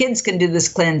old. So if kids can do this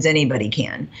cleanse, anybody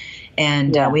can.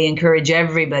 And we encourage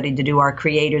everybody to do our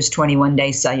Creator's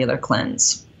 21-day cellular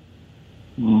cleanse.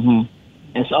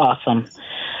 It's awesome.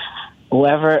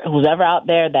 Who's ever out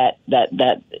there that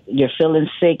you're feeling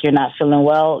sick, you're not feeling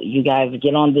well, you guys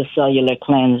get on this cellular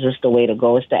cleanse. It's the way to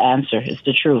go. It's the answer. It's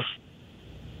the truth.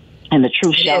 And the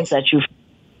truth shall set you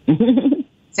free.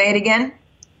 Say it again.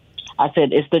 I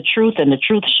said, it's the truth, and the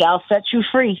truth shall set you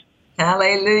free.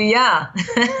 Hallelujah.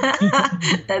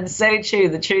 That's so true.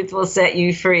 The truth will set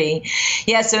you free.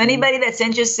 Yeah, so anybody that's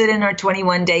interested in our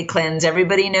 21-day cleanse,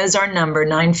 everybody knows our number,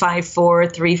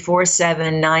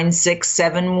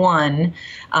 954-347-9671.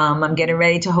 I'm getting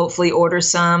ready to hopefully order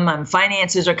some.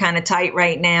 Finances are kind of tight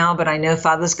right now, but I know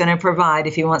Father's going to provide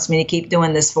if he wants me to keep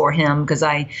doing this for him, because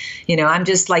I'm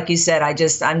just, like you said,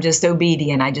 I'm just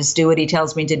obedient. I just do what he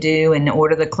tells me to do and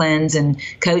order the cleanse and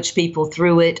coach people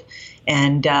through it.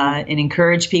 And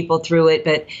encourage people through it.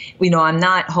 But, I'm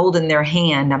not holding their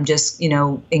hand. I'm just,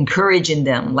 encouraging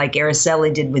them like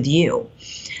Araceli did with you.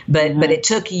 But it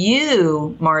took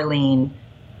you, Marlene,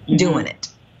 doing it.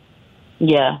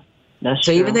 Yeah, that's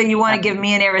so true. Even though you want to give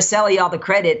me and Araceli all the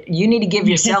credit, you need to give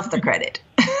yourself the credit.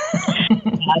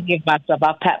 I'll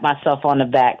pat myself on the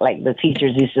back like the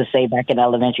teachers used to say back in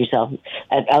elementary school.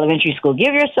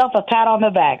 Give yourself a pat on the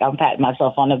back. I'm patting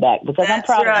myself on the back because I'm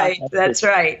proud of myself. That's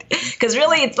right. Because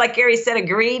really, it's like Gary said, a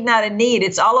greed, not a need.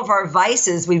 It's all of our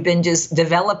vices we've been just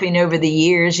developing over the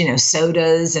years,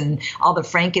 sodas and all the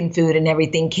frankenfood and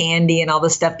everything, candy and all the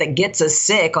stuff that gets us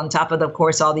sick on top of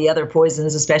course, all the other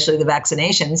poisons, especially the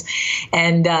vaccinations.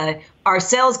 And our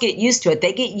cells get used to it.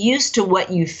 They get used to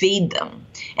what you feed them.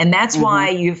 And that's why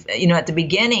at the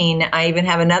beginning, I even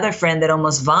have another friend that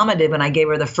almost vomited when I gave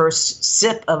her the first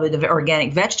sip of the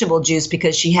organic vegetable juice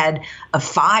because she had a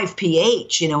 5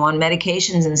 pH, on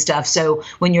medications and stuff. So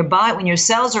when your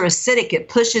cells are acidic, it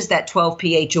pushes that 12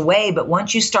 pH away. But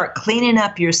once you start cleaning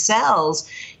up your cells,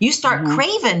 you start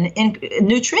craving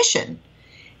nutrition.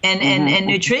 And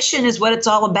nutrition is what it's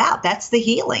all about. That's the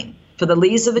healing. For the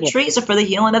leaves of the trees or for the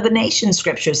healing of the nation,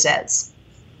 Scripture says.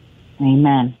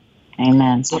 Amen.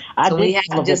 So we have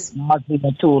to just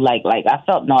nausea too. Like I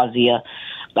felt nausea.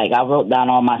 Like I wrote down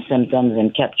all my symptoms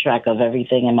and kept track of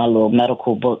everything in my little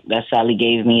medical book that Sally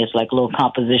gave me. It's like a little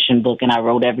composition book, and I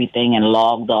wrote everything and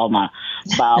logged all my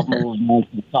bowel movements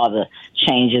and saw the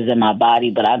changes in my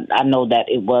body. But I know that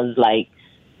it was like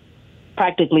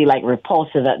practically like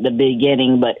repulsive at the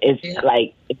beginning, but it's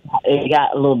like it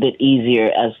got a little bit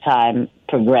easier as time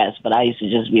progressed. But I used to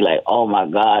just be like, oh my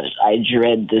gosh, I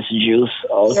dread this juice.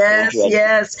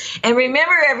 Yes. And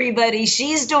remember, everybody,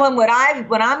 she's doing what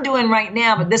I'm doing right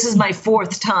now, but this is my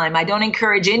 4th time. I don't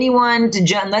encourage anyone to,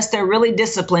 unless they're really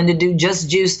disciplined, to do just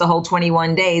juice the whole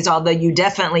 21 days, although you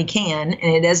definitely can.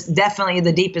 And it is definitely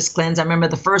the deepest cleanse. I remember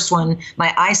the first one,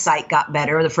 my eyesight got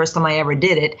better the first time I ever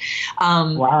did it.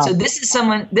 Wow. So this is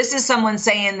someone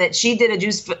saying that she did a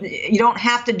juice. You don't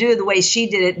have to do it the way she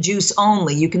did it, juice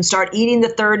only. You can start eating the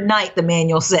 3rd night, the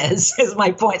manual says, is my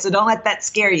point. So don't let that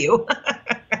scare you.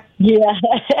 Yeah.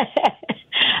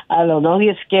 I don't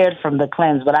get scared from the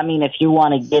cleanse, but I mean, if you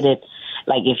want to get it,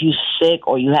 like if you're sick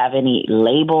or you have any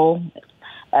label,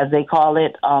 as they call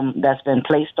it, that's been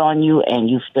placed on you and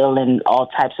you feel in all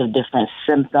types of different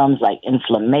symptoms like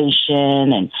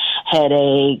inflammation and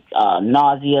headache,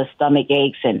 nausea, stomach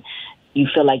aches, and you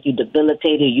feel like you're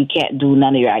debilitated, you can't do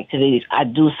none of your activities, I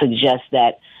do suggest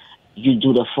that you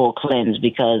do the full cleanse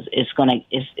because it's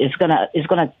just gonna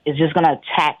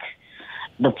attack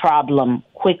the problem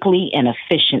quickly and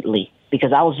efficiently.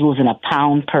 Because I was losing 1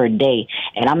 pound per day,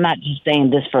 and I'm not just saying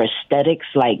this for aesthetics,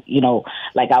 like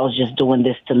I was just doing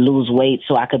this to lose weight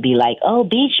so I could be like, oh,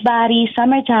 beach body,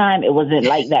 summertime. It wasn't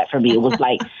like that for me. It was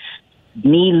like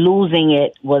me losing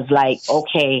it was like,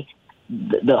 okay,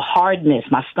 the hardness,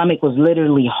 my stomach was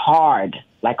literally hard,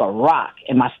 like a rock,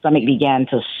 and my stomach began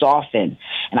to soften,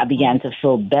 and I began to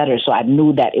feel better. So I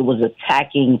knew that it was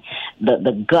attacking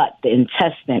the gut, the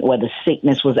intestine, where the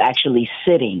sickness was actually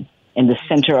sitting in the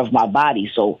center of my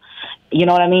body. So, you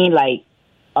know what I mean? Like,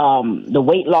 the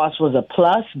weight loss was a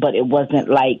plus, but it wasn't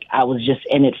like I was just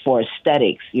in it for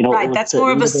aesthetics. Right, that's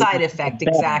more of a side effect,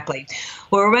 exactly.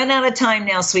 Well, we're running out of time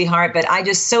now, sweetheart, but I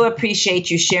just so appreciate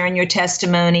you sharing your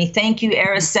testimony. Thank you,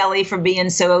 Araceli, for being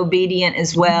so obedient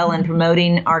as well and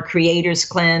promoting our Creators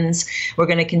Cleanse. We're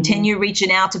going to continue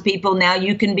reaching out to people. Now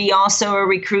you can be also a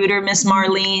recruiter, Miss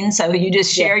Marlene, so you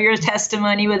just share your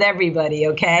testimony with everybody,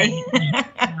 okay?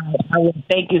 I will.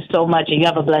 Thank you so much, and you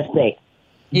have a blessed day.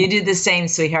 You do the same,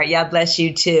 sweetheart. Yeah, bless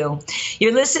you too.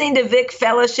 You're listening to Vic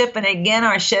Fellowship, and again,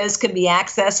 our shows can be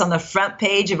accessed on the front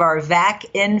page of our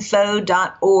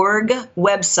vacinfo.org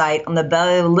website on the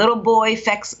belly of the little boy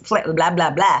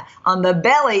on the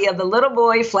belly of the little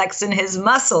boy flexing his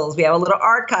muscles. We have a little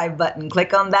archive button.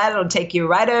 Click on that. It'll take you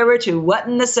right over to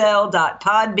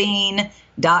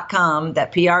whatinthecell.podbean.com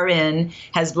that PRN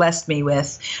has blessed me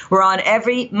with. We're on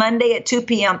every Monday at 2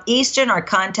 p.m. Eastern. Our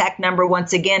contact number,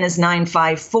 once again, is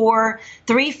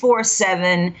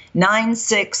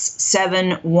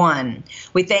 954-347-9671.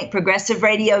 We thank Progressive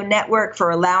Radio Network for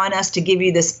allowing us to give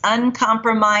you this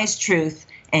uncompromised truth,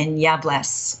 and Yah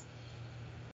bless.